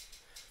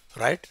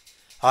 right?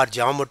 Or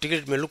geometrically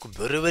it may look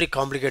very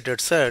complicated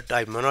set.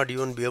 I may not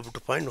even be able to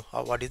find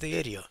what is the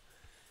area.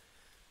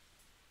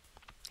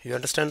 You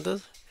understand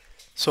this?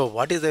 So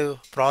what is the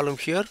problem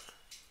here?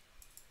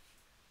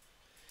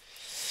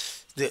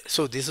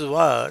 So this is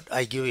what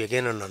I give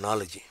again an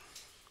analogy.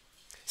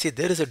 See,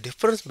 there is a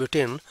difference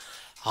between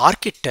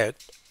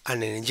architect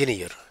and an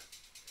engineer.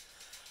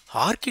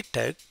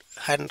 Architect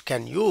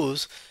can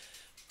use,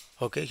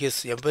 okay,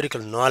 his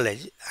empirical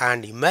knowledge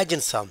and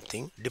imagine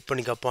something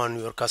depending upon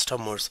your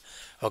customers,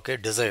 okay,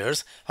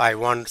 desires. I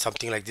want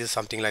something like this,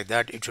 something like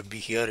that, it should be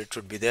here, it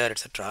should be there,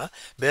 etc.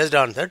 Based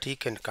on that he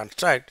can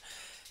construct,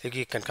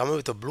 he can come up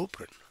with a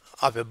blueprint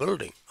of a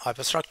building, of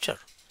a structure.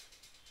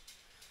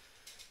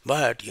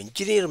 But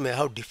engineer may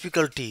have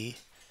difficulty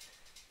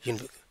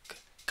in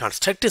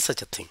constructing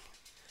such a thing.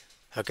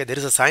 Okay, there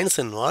is a science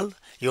involved.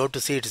 You have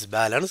to see its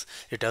balance.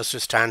 It has to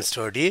stand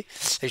sturdy.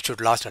 It should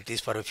last at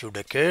least for a few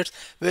decades.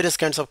 Various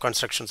kinds of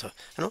constructions,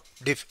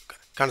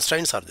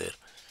 constraints are there.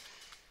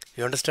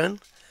 You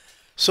understand?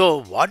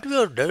 So what we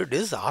have done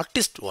is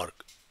architect's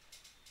work.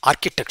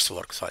 Architect's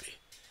work.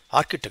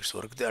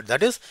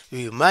 That is,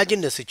 we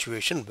imagine a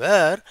situation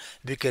where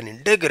we can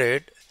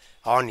integrate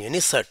on any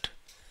set,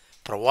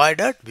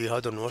 provided we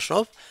have the notion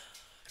of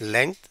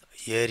length,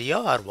 area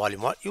or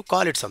volume, or you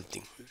call it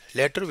something.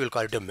 Later we will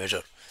call it a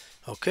measure.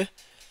 Okay.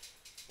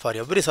 For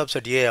every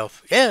subset A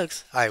of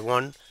X, I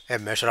want a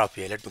measure of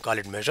A. Let me call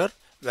it measure,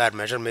 where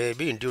measure may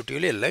be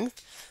intuitively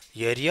length,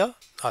 area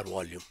or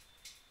volume.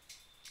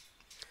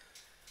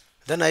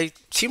 Then I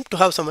seem to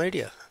have some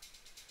idea.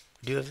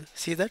 Do you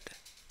see that?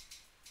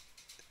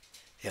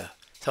 Yeah.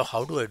 So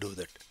how do I do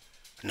that?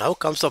 Now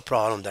comes the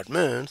problem. That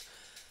means,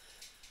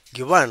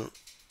 given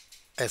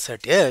a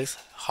set X,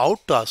 how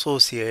to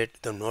associate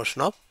the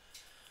notion of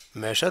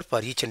measure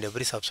for each and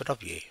every subset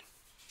of A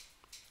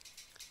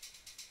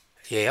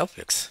of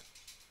X.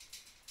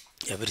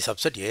 Every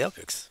subset A of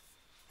X.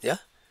 Yeah.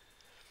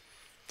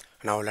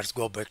 Now let's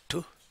go back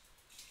to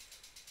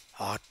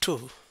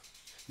R2,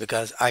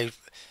 because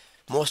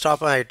most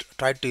often I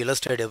try to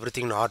illustrate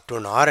everything in R2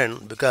 and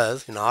Rn,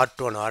 because in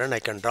R2 and Rn I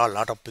can draw a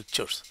lot of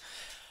pictures.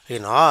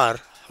 In R,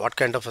 what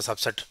kind of a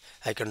subset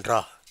I can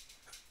draw,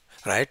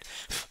 right?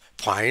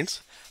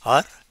 Points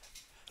or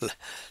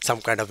some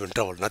kind of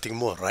interval, nothing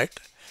more, right?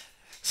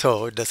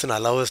 So it doesn't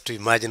allow us to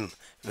imagine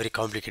very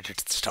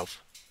complicated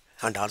stuff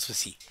and also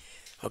see.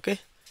 Okay,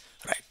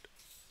 right.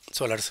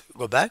 So let's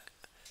go back.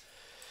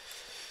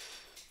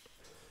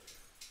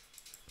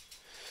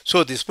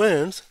 So this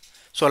means,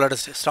 so let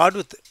us start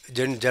with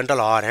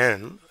general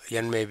Rn.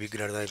 N may be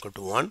greater than or equal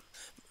to 1.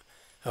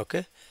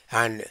 Okay,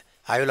 and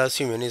I will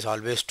assume n is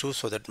always 2,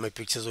 so that my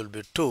pictures will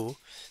be 2.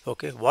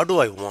 Okay, what do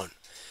I want?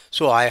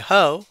 So I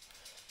have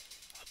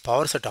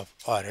power set of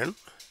Rn.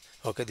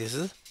 Okay, this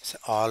is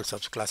all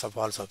class of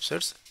all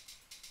subsets,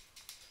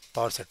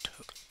 power set.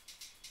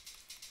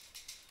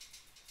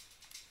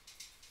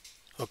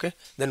 Okay,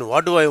 then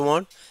what do I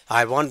want?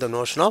 I want the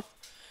notion of,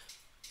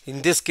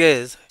 in this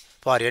case,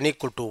 for n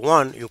equal to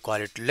 1 you call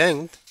it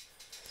length,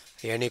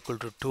 n equal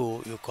to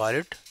 2 you call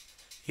it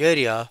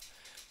area,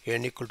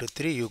 n equal to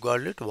 3, you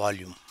call it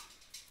volume.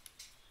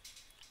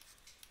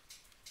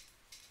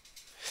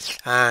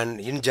 And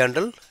in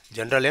general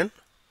n,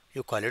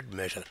 you call it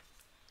measure.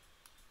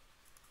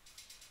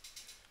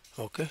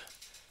 Okay.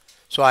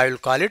 So I will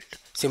call it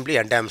simply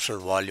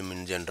n-dimensional volume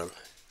in general.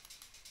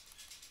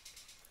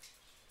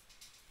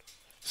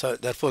 So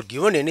therefore,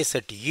 given any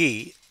set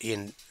E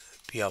in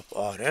P of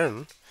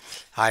Rn,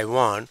 I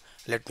want,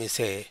 let me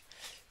say,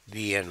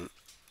 Vn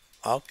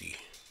of E.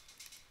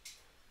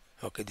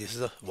 Okay, this is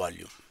the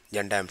volume,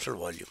 n-dimensional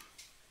volume.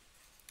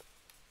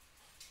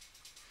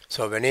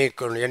 So when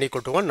n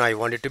equal to 1, I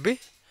want it to be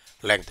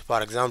length.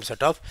 For example,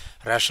 set of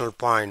rational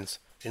points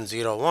in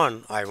 0,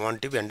 1, I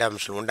want to be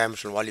n-dimensional.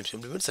 One-dimensional volume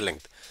simply means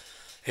length.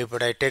 If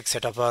I take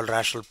set of all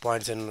rational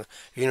points in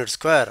unit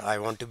square, I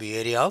want to be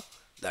area of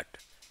that,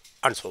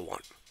 and so on.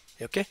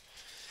 Okay.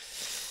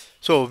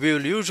 So we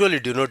will usually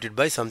denote it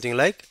by something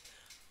like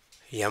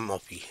m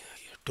of E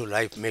to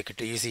make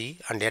it easy,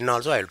 and n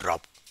also I will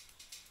drop.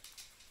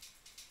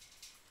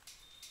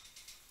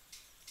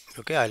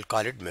 Okay, I will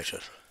call it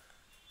measure.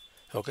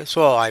 Okay,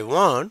 so I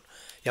want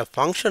a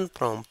function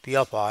from P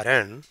of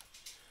Rn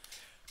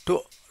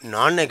to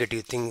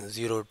non-negative thing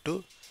 0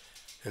 to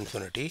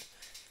infinity.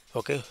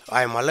 Okay,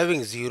 I am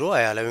allowing 0,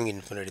 I am allowing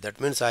infinity. That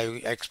means I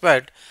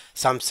expect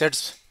some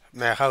sets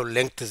may have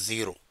length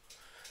 0.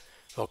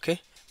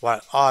 Okay,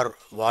 or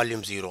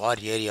volume 0 or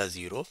area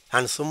 0,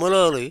 and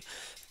similarly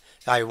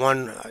I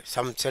want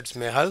some sets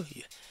may have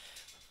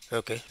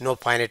no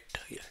finite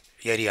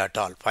area at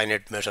all,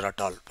 finite measure at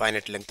all,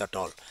 finite length at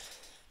all,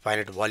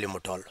 finite volume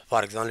at all.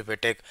 For example, if I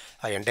take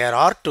an entire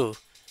R2,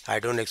 I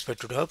don't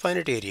expect it to have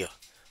finite area.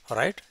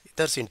 Alright,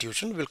 that's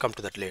intuition. We'll come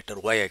to that later,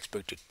 why I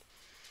expect it.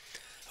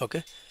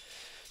 Okay,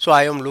 so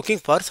I am looking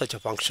for such a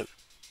function.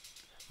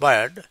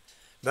 But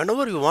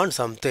whenever you want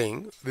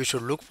something, we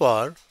should look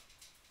for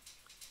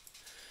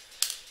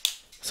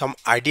some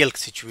ideal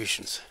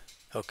situations.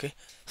 Okay,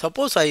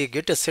 suppose I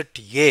get a set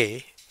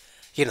A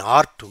in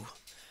R2,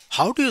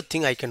 how do you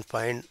think I can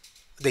find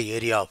the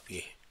area of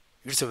A?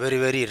 It's a very,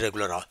 very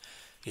irregular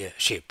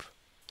shape.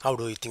 How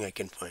do you think I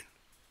can find?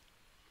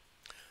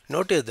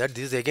 Notice that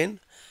this is again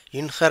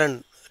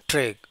inherent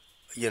trait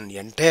in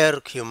entire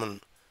human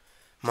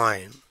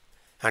mind,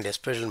 and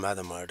especially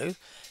mathematics.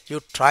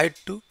 You try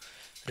to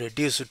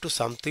reduce it to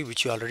something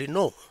which you already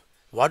know.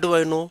 What do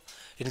I know?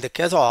 In the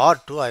case of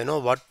R2, I know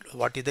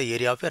what is the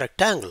area of a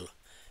rectangle.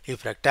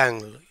 If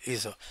rectangle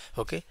is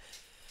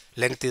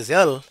length is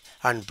L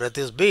and breadth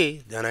is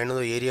B, then I know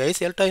the area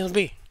is L times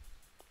B.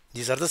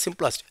 These are the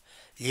simplest.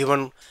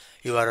 Even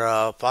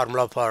your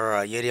formula for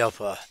area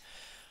of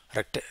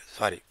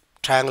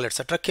triangle,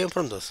 etc., came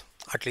from this.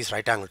 At least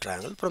right angle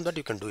triangle. From that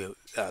you can do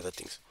other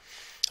things.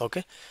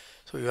 Okay,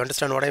 so you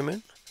understand what I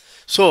mean.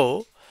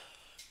 So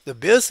the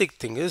basic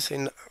thing is,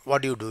 in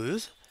what you do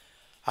is,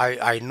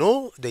 I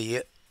know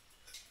the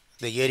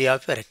area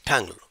of a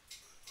rectangle,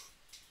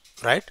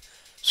 right?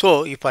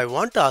 So if I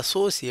want to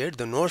associate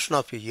the notion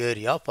of a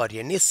area for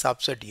any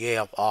subset A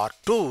of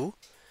R2,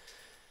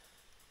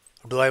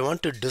 do I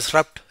want to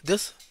disrupt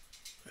this?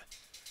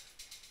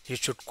 It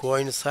should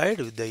coincide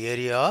with the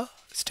area,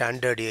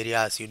 standard area,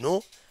 as you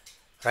know,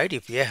 right?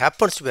 If A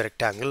happens to be a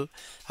rectangle,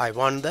 I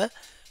want the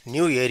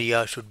new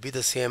area should be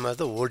the same as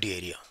the old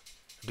area.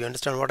 Do you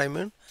understand what I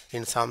mean?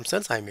 In some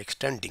sense, I am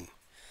extending.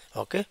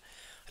 Okay,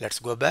 let's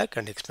go back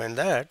and explain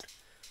that.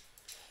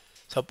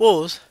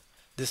 Suppose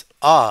this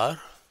R,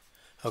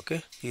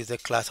 is a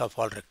class of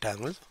all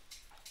rectangles.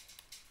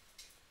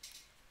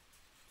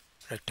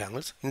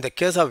 In the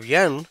case of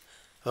n,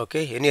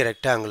 any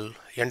rectangle,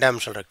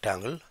 n-dimensional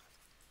rectangle,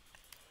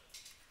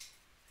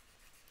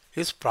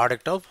 is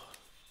product of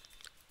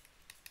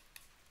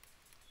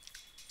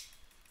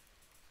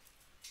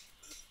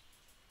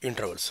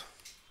intervals.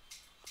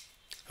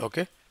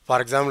 Okay,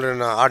 for example,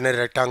 in an ordinary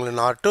rectangle in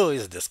R2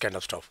 is this kind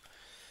of stuff.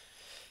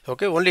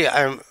 Okay, only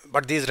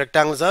but these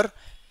rectangles are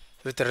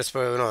with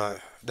respect,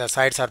 the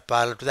sides are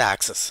parallel to the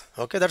axis.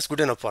 Okay, that's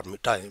good enough for me.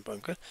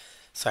 Okay,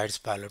 sides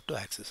parallel to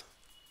axis.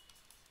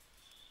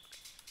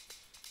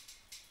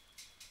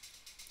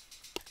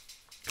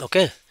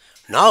 Okay,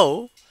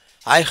 now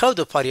I have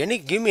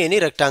give me any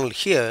rectangle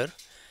here.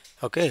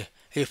 Okay,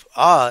 if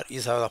R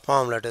is of the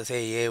form, let us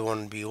say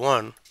A1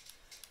 B1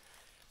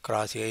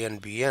 cross A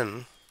and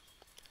Bn.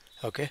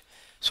 Okay,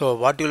 so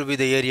what will be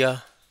the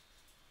area?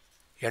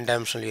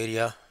 N-dimensional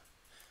area.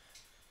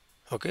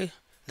 Okay,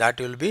 that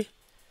will be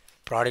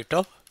product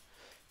of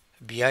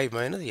Bi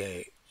minus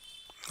Ai.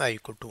 I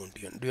equal to 1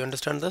 to n. Do you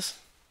understand this?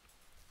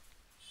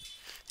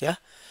 Yeah.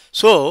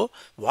 So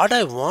what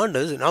I want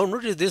is, now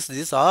notice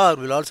this R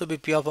will also be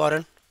P of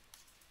Rn.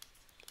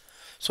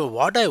 So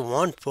what I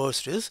want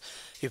first is,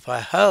 if I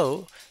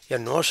have a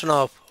notion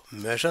of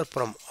measure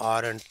from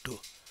Rn to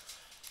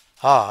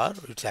R,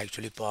 it's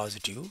actually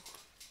positive,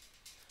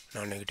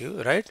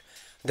 non-negative, right?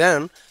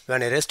 Then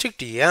when I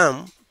restrict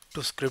M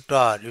to script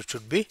R, it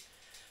should be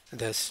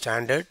the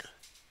standard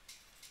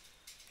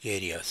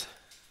areas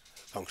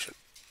function.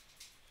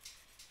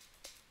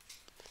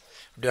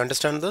 Do you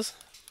understand this?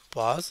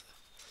 Pause,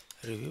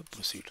 review,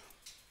 proceed.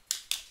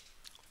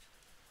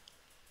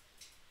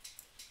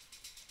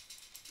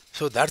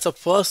 So that's the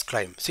first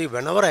climb. See,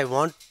 whenever I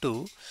want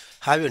to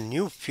have a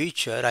new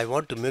feature, I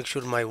want to make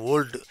sure my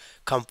old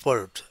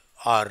comforts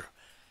are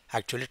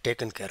actually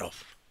taken care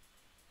of,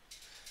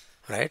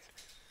 right?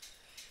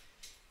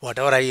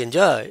 Whatever I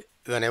enjoy,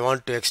 when I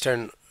want to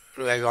extend,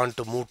 I want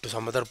to move to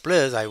some other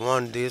place, I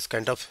want these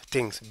kind of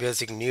things,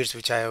 basic needs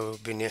which I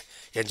have been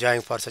enjoying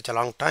for such a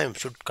long time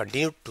should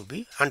continue to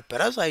be, and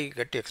perhaps I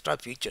get extra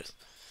features.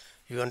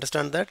 You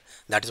understand that?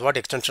 That is what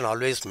extension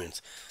always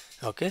means.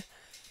 Okay?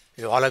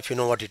 All of you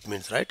know what it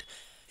means, right?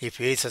 If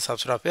a is a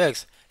subset of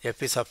x,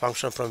 f is a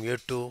function from a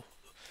to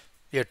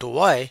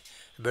y.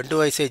 When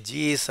do I say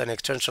g is an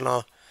extension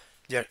of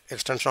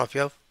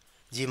f?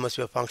 G must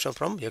be a function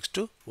from x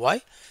to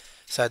y,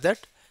 so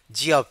that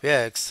g of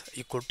x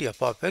equal to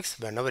f of x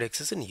whenever x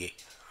is in a.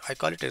 I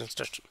call it an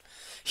extension.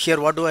 Here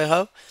what do I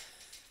have?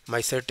 My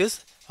set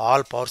is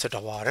all power set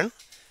of Rn,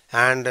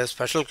 and a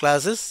special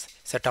class is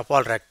set of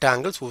all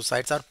rectangles whose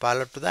sides are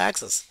parallel to the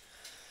axis.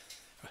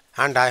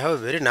 And I have a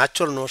very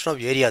natural notion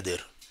of area there.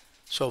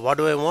 So what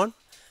do I want?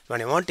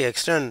 When I want to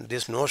extend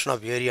this notion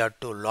of area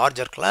to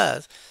larger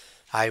class,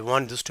 I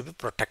want this to be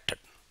protected.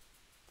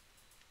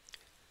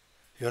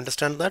 You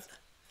understand that?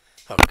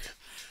 Okay.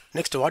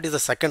 Next, what is the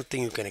second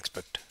thing you can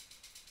expect?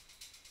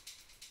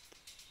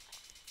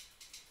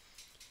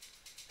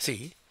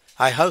 See,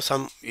 I have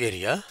some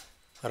area,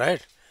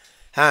 right?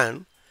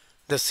 And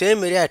the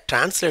same area I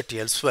translate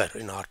elsewhere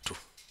in R2.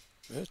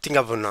 Think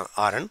of an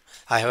Rn.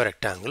 I have a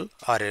rectangle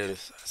or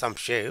some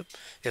shape,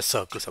 a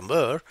circle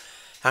somewhere,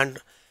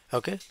 and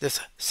okay, this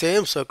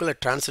same circle I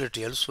translate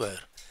elsewhere.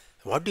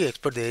 What do you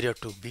expect the area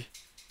to be?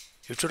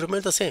 It should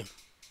remain the same.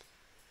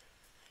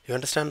 You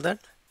understand that?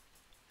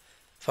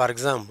 For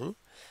example,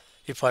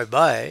 if I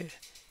buy,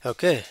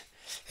 okay,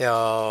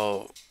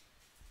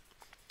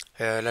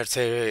 let's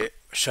say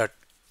shirt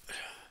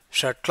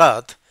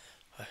cloth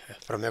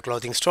from a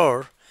clothing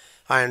store,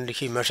 and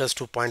he measures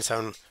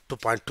 2.7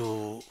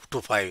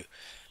 2.225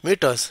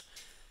 meters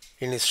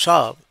in his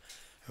shop.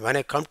 When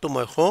I come to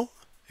my home,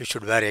 it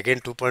should vary again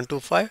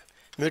 2.25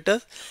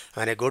 meters.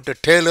 When I go to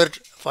tailor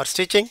for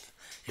stitching,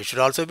 it should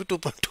also be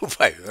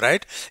 2.25,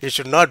 right? It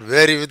should not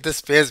vary with the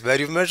space where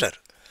you measure,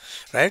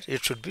 right?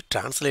 It should be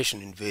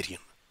translation invariant.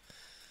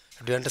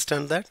 Do you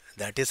understand that?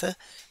 That is a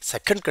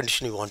second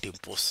condition you want to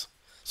impose.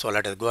 So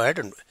let us go ahead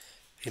and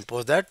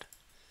impose that.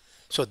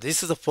 So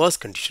this is the first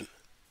condition.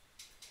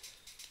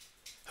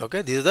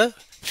 Okay, these are the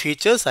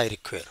features I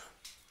require.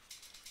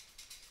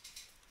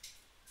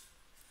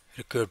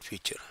 Required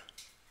feature.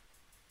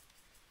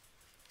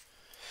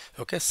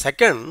 Okay,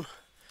 second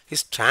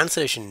is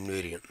translation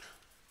invariant.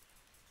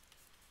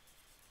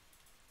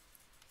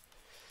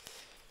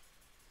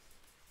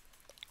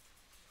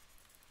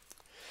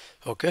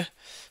 Okay,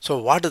 so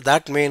what does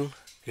that mean?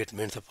 It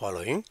means the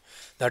following.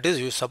 That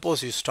is, you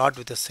suppose you start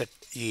with a set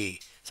E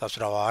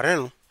subset of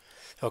Rn,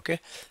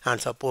 okay,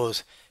 and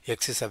suppose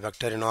x is a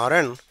vector in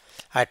Rn,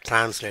 I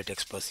translate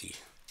x plus E.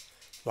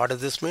 What does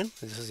this mean?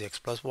 This is x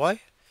plus y,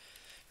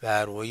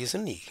 where y is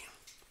in E.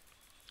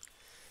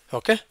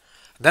 Okay,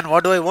 then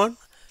what do I want?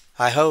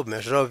 I have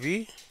measure of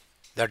V,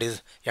 that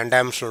is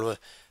n-dimensional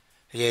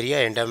area,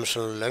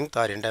 n-dimensional length,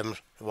 or n-dimensional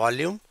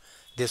volume.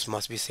 This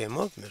must be same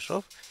as measure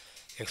of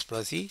x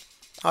plus E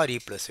or E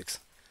plus x.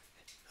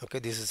 Okay,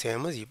 this is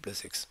same as E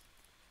plus x.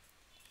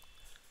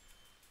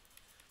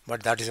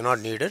 But that is not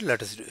needed.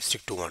 Let us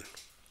stick to one.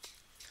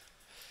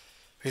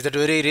 Is that a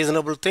very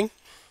reasonable thing?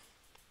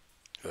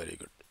 Very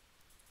good.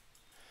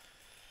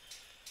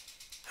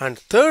 And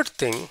third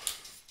thing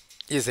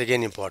is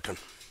again important.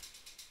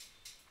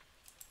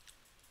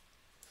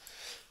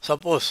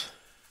 Suppose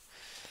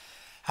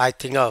I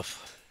think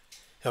of,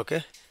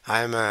 okay,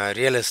 I am a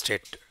real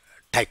estate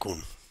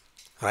tycoon,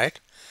 right?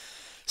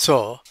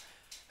 So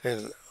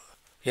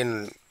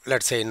in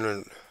let's say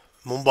in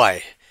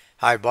Mumbai,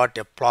 I bought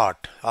a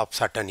plot of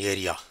certain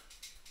area,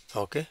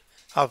 okay,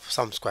 of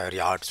some square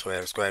yard,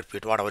 square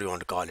feet, whatever you want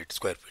to call it,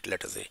 square feet,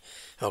 let us say,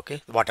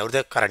 okay, whatever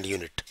the current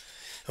unit,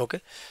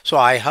 okay. So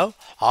I have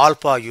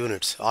alpha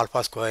units,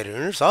 alpha square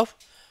units of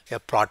a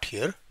plot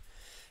here,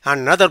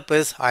 and another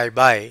place I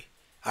buy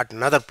at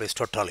another place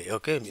totally,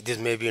 okay. This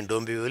may be in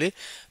Dombivli,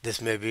 this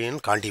may be in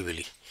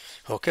Kandivali,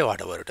 okay,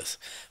 whatever it is,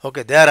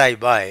 okay. There I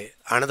buy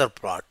another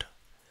plot,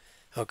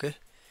 okay,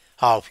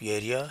 of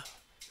area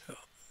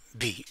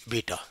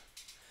beta.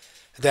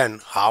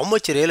 Then how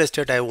much real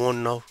estate I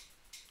own now?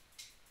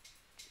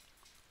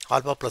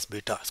 Alpha plus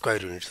beta square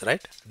units,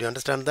 right? Do you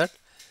understand that?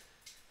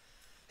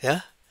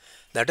 Yeah,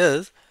 that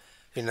is,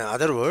 in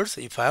other words,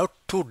 if I have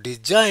two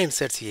disjoint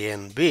sets A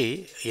and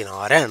B in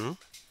Rn,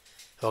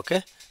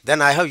 okay,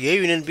 then I have A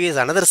union B is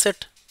another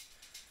set.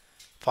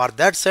 For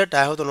that set,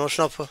 I have the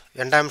notion of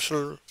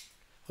n-dimensional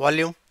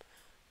volume,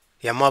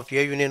 M of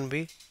A union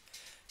B,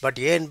 but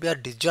A and B are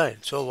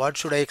disjoint. So what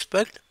should I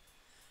expect?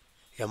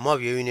 M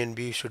of A union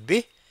B should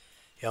be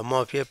M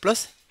of A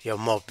plus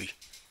M of B.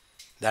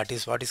 That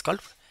is what is called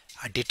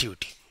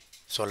additivity.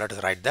 So let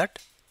us write that.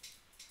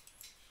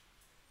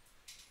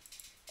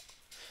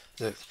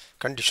 The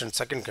condition,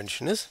 second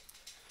condition is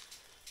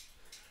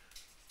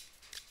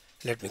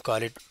Let me call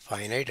it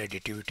finite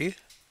additivity.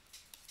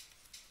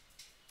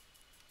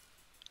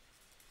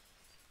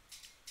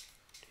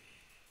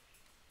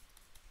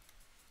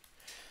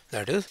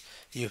 That is,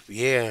 if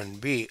A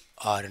and B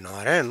are in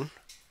Rn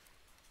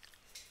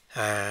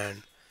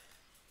and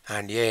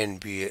A and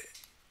B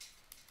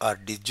are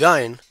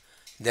disjoint,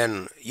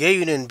 then A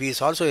union B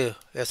is also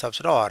a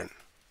subset of Rn.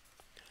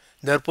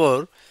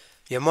 Therefore,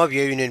 M of A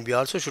union B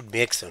also should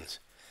make sense.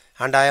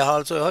 And I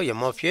also have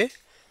M of A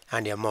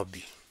and M of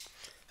B.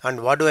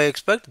 And what do I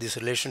expect? This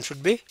relation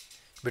should be,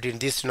 between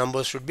these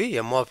numbers should be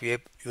M of A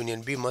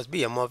union B must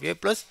be M of A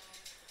plus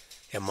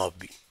M of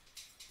B.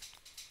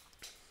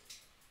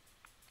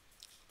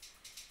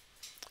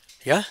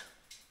 Yeah?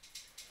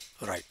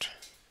 Right.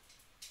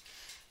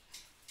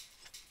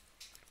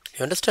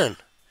 You understand?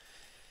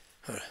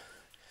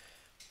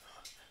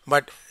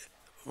 But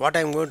what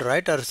I am going to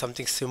write are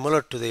something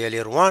similar to the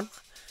earlier one.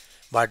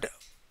 But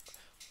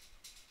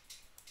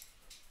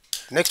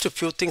next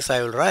few things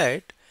I will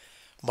write.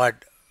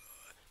 But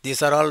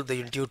these are all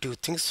the intuitive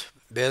things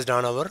based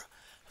on our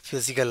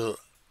physical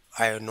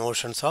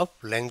notions of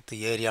length,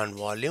 area and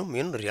volume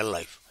in real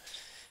life.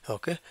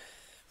 Okay.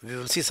 We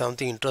will see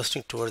something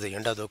interesting towards the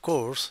end of the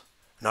course.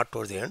 Not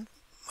towards the end.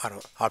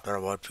 After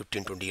about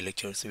 15-20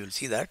 lectures we will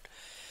see that.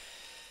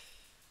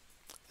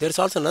 There is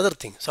also another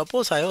thing.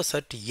 Suppose I have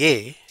set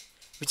A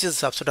which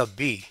is a subset of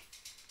B.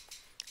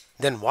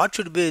 Then what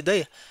should be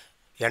the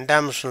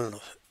n-dimensional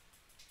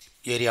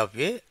area of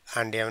A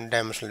and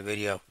n-dimensional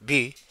area of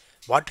B?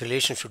 What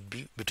relation should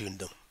be between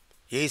them?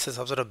 A is a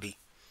subset of B.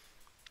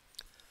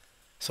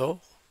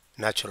 So,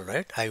 natural,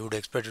 right? I would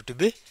expect it to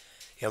be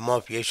M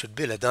of A should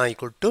be less than or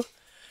equal to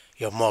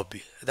M of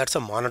B. That's a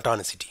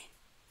monotonicity,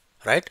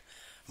 right?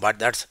 But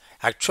that's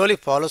actually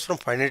follows from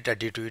finite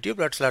additivity,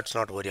 but let's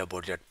not worry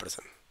about it at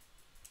present.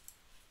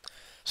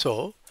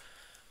 So,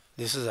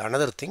 this is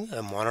another thing,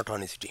 a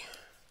monotonicity.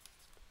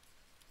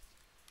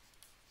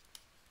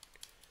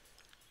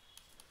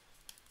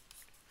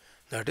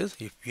 That is,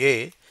 if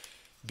A,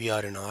 B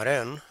are in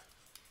Rn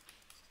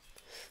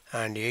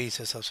and A is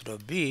a subset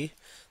of B,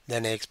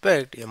 then I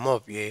expect M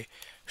of A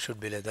should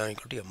be less than or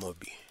equal to M of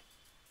B.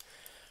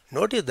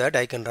 Notice that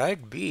I can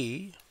write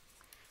B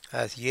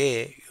as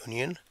A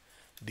union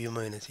B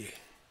minus A,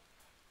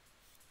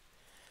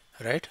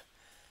 right?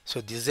 So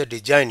this is a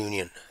disjoint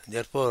union.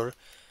 Therefore,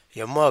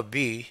 M of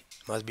B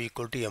must be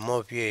equal to M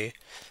of A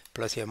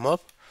plus M of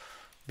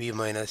B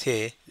minus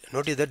A.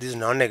 Notice that this is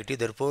non-negative.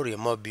 Therefore,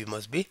 M of B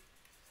must be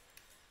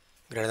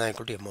greater than or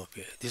equal to M of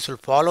A. This will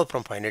follow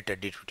from finite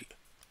additivity.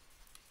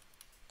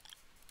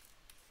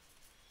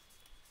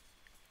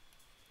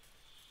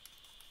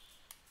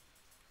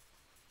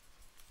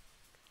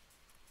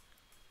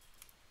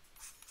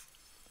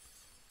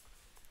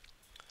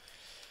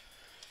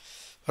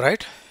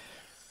 Right?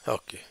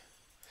 Okay.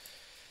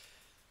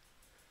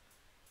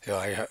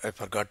 Yeah, I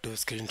forgot to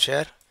screen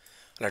share.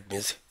 Let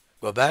me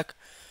go back.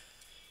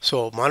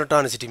 So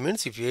monotonicity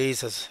means if A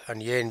is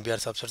and A and B are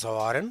subsets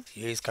of Rn,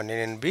 A is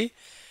contained in B,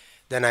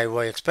 then I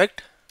will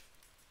expect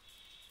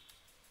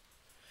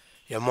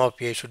M of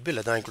A should be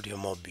less than or equal to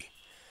M of B.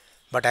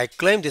 But I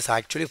claim this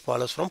actually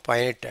follows from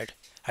finite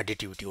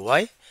additivity.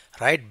 Why?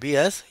 Write B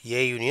as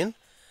A union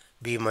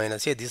B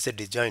minus A. This is a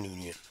disjoint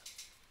union,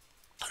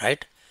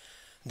 right?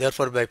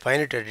 Therefore, by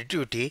finite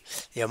additivity,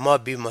 M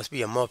of B must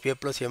be M of A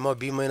plus M of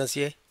B minus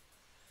A.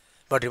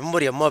 But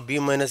remember, M of B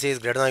minus A is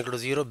greater than or equal to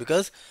 0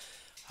 because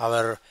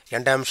our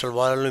n-dimensional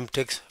volume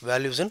takes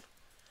values in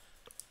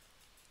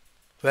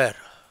where?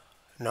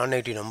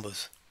 Non-negative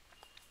numbers,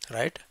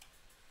 right?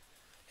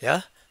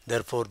 Yeah.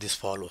 Therefore, this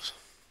follows.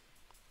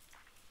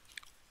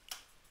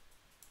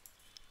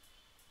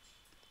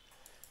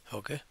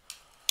 Okay.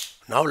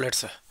 Now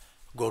let's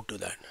go to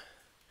that.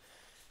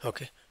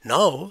 Okay.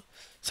 Now,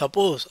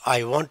 suppose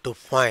I want to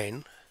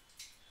find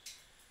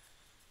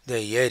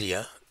the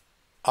area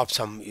of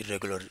some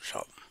irregular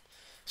shop.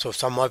 So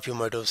some of you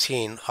might have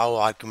seen how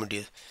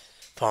Archimedes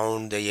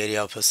found the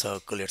area of a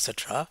circle,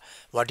 etc.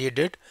 What he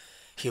did,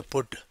 he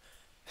put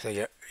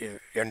say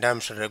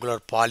n-dimensional regular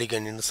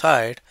polygon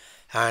inside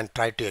and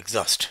tried to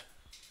exhaust.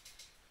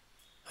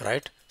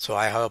 Right? So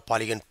I have a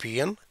polygon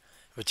Pn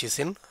which is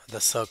in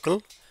the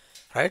circle.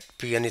 Right?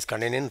 Pn is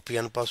contained in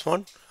Pn plus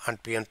 1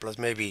 and Pn plus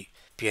maybe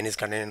Pn is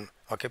contained in,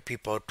 okay, P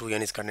power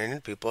 2n is contained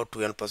in P power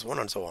 2n plus 1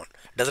 and so on.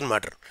 Doesn't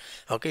matter.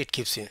 Okay, it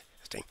keeps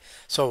thing.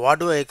 So what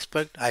do I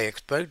expect? I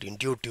expect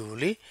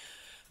intuitively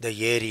the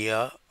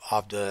area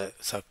of the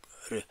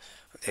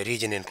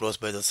region enclosed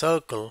by the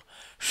circle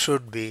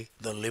should be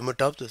the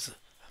limit of this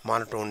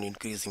monotone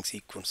increasing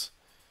sequence.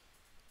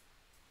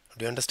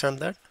 Do you understand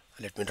that?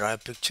 Let me draw a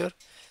picture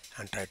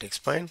and try to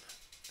explain.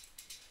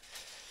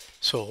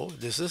 So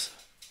this is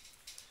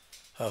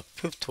a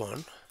fifth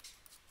one.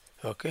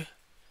 Okay.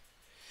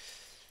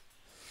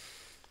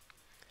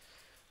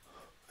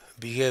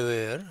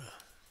 Behavior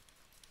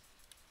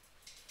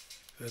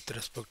with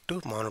respect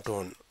to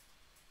monotone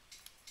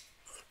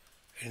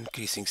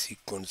increasing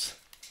sequence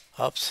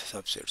of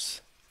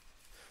subsets.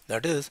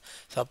 That is,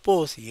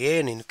 suppose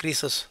an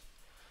increases,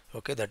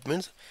 okay, that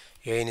means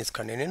an is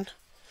contained in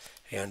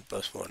n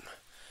plus 1.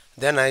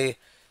 Then I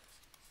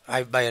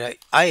by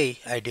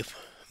I def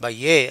by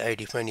A I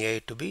define A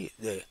to be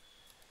the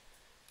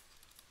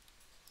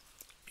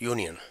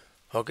union.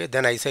 Okay,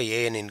 then I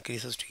say an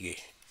increases to A.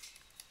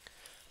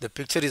 The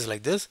picture is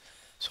like this.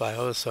 So I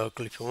have a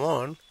circle if you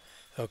want.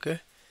 Okay,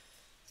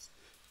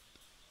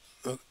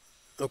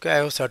 okay, I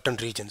have certain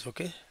regions.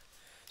 Okay,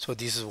 so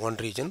this is one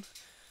region,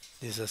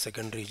 this is a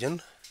second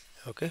region.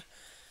 Okay,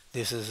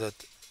 this is a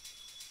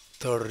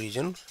third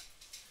region,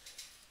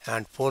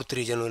 and fourth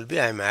region will be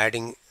I am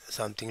adding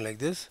something like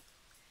this,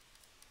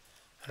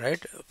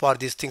 right? For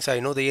these things I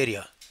know the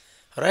area,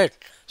 right?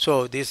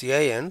 So this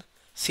AN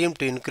seem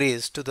to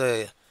increase to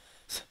the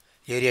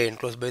area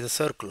enclosed by the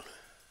circle.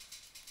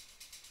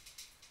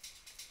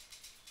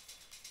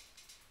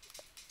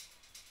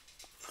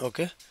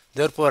 Okay,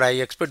 therefore I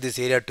expect this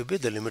area to be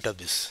the limit of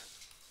this.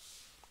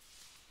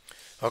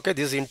 Okay,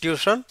 this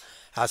intuition,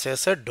 as I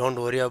said,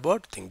 don't worry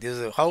about things. This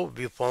is how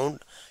we found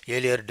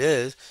earlier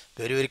days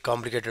very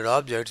complicated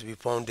objects. We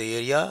found the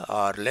area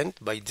or length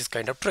by this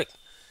kind of trick.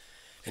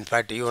 In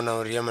fact, even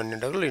our Riemann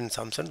integral, in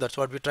some sense, that's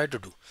what we try to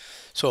do.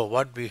 So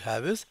what we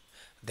have is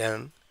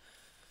then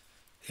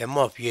m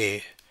of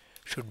a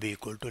should be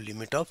equal to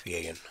limit of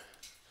an.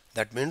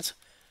 That means,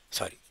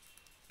 sorry,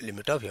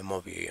 limit of m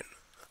of an.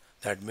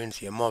 That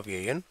means m of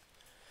an,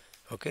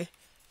 okay,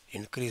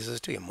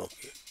 increases to m of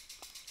a.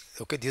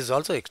 Okay, this is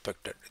also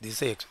expected.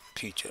 This is a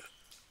feature.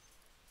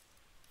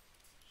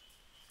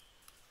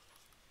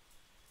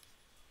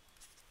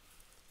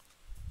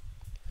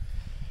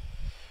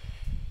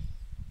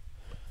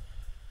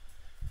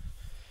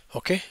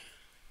 Okay.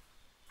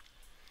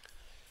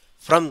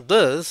 From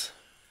this,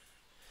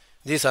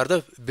 these are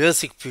the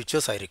basic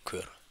features I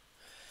require.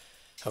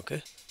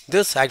 Okay.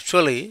 This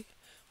actually,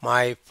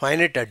 my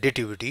finite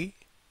additivity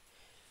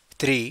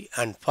 3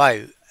 and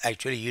 5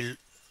 actually yield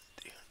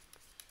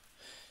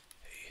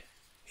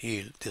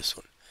this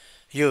one.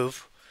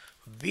 If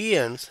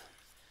Bn's,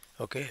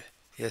 okay,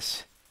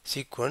 yes,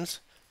 sequence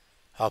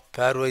of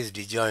pairwise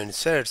disjoint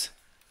sets,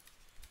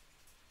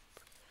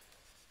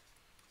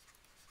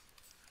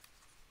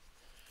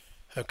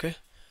 okay,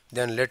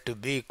 then let to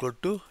be equal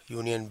to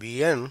union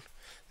Bn,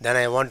 then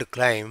I want to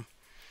claim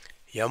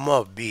m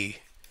of B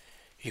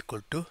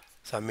equal to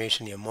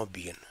summation m of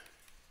Bn,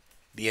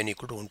 Bn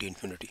equal to 1 to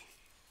infinity.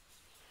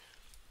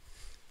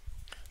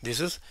 This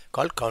is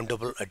called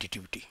countable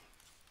additivity.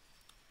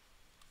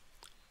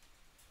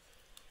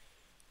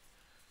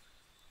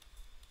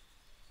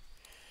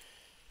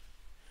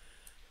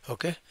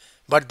 Okay,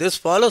 but this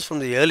follows from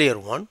the earlier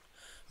one,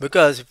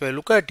 because if I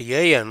look at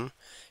an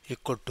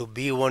equal to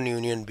b1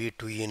 union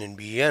b2 union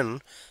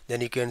bn, then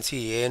you can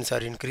see an's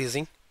are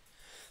increasing,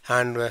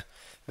 and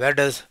where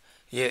does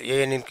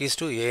an increase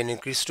to? An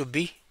increase to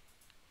b.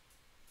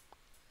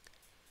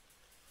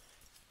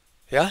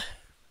 Yeah,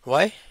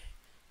 why?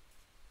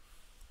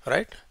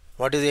 Right?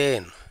 What is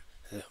an?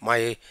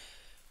 My,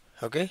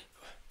 okay,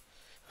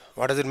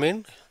 what does it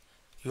mean?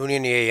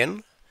 Union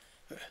an,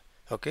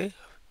 okay,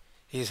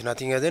 is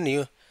nothing other than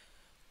you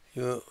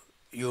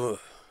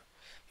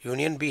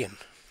union bn,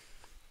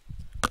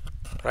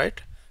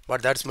 right?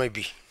 But that's my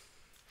b,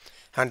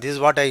 and this is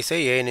what I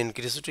say, an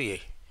increases to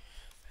a.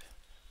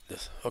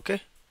 This,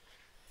 okay,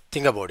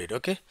 think about it.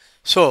 Okay,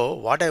 so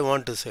what I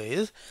want to say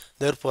is,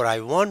 therefore I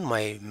want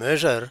my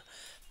measure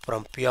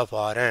from p of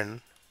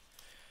Rn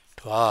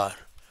to R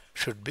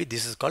should be,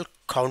 this is called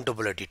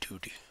countable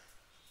additivity.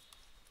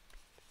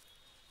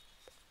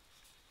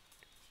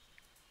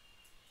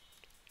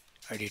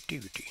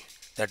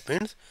 That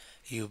means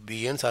if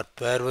Bn's are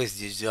pairwise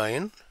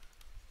disjoint,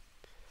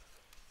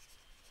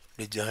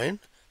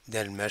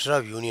 then measure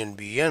of union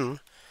Bn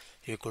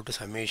equal to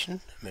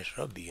summation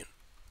measure of Bn.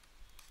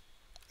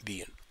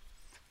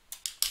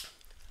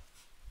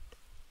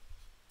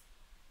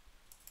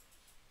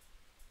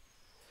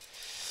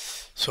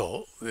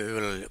 So we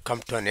will come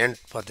to an end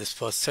for this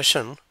first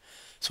session.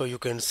 So you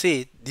can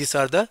see these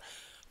are the,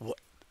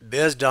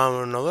 based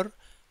on our,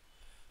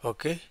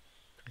 okay,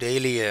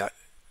 daily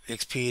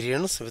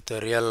experience with the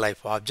real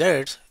life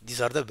objects.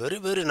 These are the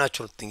very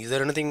natural thing. Is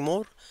there anything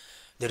more?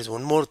 There is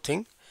one more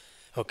thing.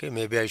 Okay,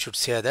 maybe I should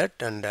say that,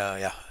 and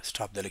yeah,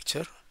 stop the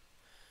lecture.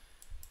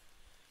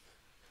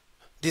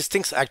 These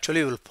things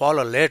actually will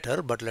follow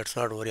later, but let's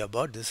not worry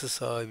about this. Is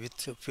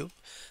with a few.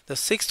 The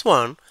sixth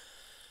one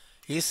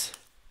is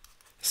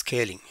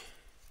scaling.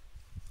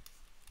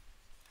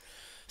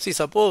 See,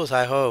 suppose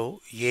I have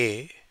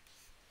A,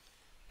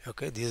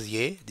 okay, this is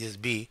A, this is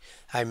B,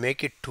 I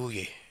make it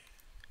 2A,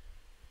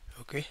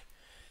 okay,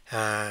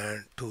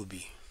 and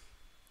 2B,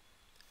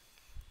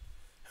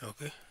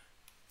 okay,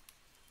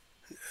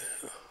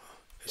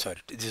 sorry,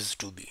 this is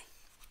 2B,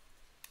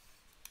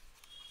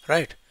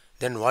 right?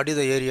 Then what is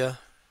the area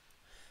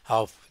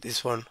of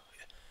this one?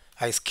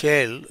 I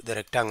scale the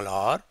rectangle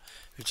R,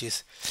 which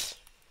is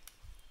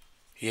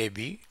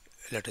AB,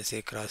 let us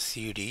say cross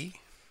CD,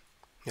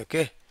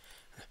 okay,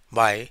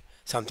 by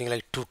something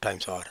like 2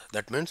 times R.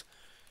 That means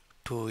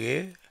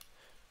 2A,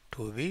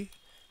 2B,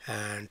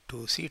 and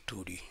 2C,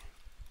 2D,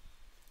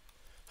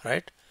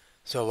 right?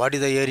 So what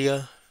is the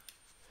area?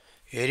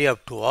 Area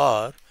of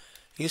 2R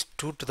is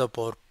 2 to the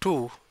power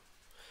 2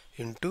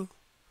 into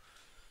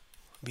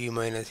B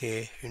minus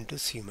A into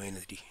C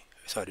minus D.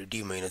 Sorry,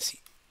 D minus C.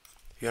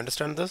 You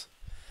understand this?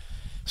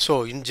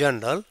 So in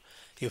general,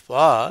 if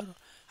R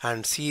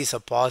and C is a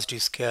positive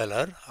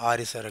scalar, R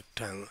is a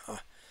rectangle,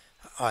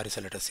 R is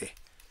a, let us say,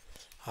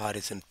 R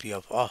is in P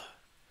of R,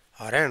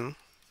 Rn,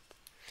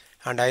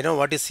 and I know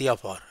what is C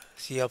of R.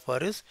 C of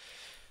R is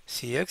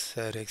Cx,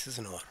 where x is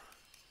in R.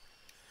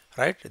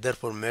 Right?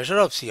 Therefore, measure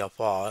of C of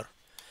R,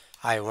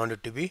 I want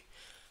it to be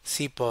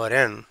C power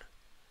n,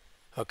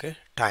 okay,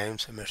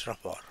 times measure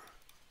of R.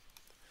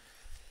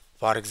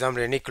 For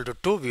example, n equal to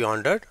 2, we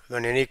wanted,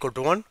 when n equal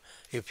to 1,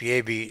 if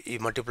a be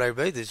multiplied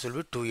by, this will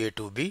be 2a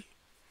 2b,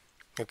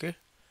 okay,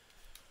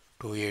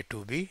 2a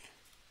 2b.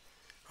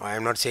 I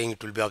am not saying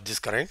it will be of this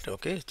current,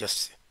 okay,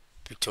 just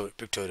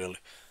pictorially.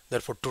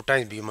 Therefore, 2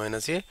 times b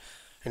minus a.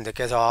 In the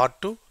case of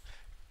R2,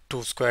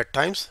 2 square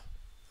times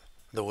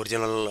the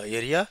original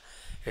area,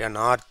 and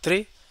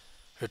R3,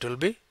 it will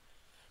be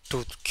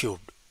 2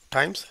 cubed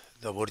times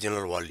the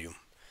original volume.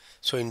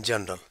 So in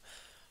general,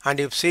 and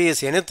if C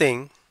is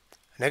anything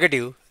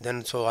negative,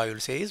 then so I will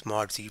say is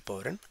mod C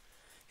power n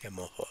m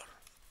of R.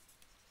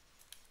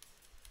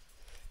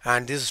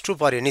 And this is true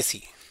for any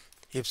C.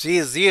 If C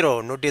is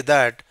 0, notice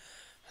that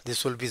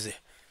this will be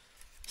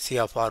C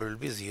of R will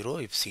be 0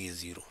 if C is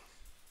 0.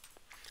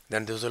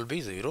 Then this will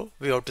be 0.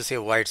 We have to say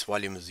why its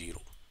volume is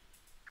 0.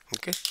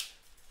 Okay.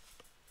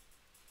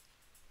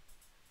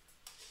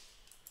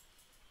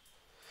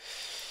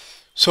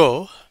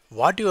 So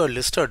what you have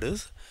listed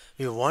is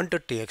we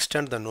wanted to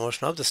extend the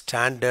notion of the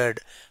standard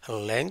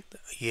length,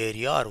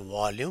 area or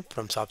volume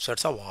from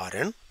subsets of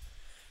Rn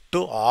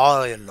to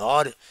all a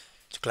large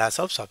class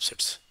of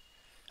subsets.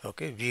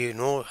 Okay, we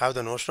have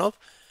the notion of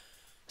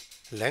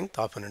length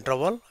of an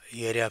interval,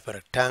 area of a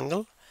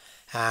rectangle,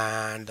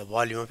 and the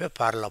volume of a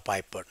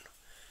parallelepiped.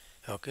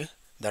 Okay,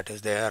 that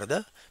is they are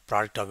the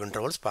product of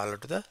intervals parallel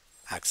to the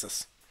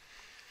axis.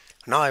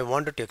 Now I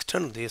wanted to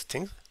extend these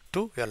things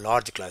to a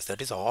large class,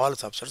 that is all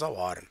subsets of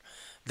Rn.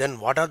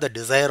 Then what are the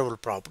desirable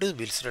properties?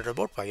 We'll study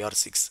about 5 or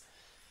 6.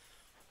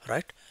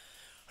 Right?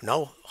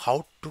 Now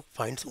how to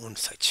find one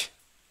such?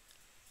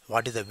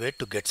 What is the way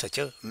to get such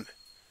a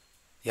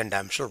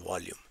n-dimensional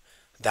volume?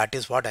 That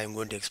is what I am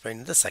going to explain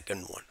in the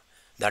second one.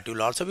 That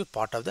will also be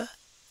part of the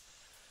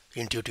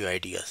intuitive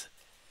ideas.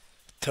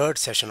 Third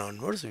session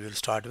onwards, we will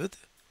start with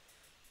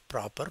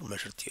proper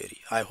measure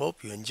theory. I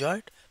hope you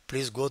enjoyed.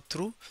 Please go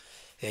through.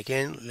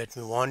 Again, let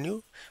me warn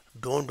you,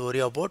 don't worry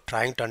about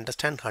trying to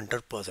understand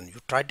 100%.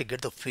 You try to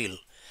get the feel.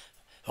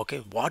 Okay,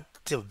 what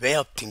the way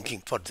of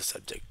thinking for this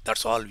subject.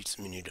 That's all which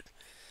we needed.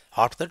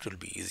 After that, it will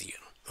be easier.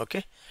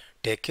 Okay,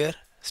 take care,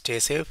 stay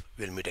safe.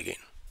 We'll meet again.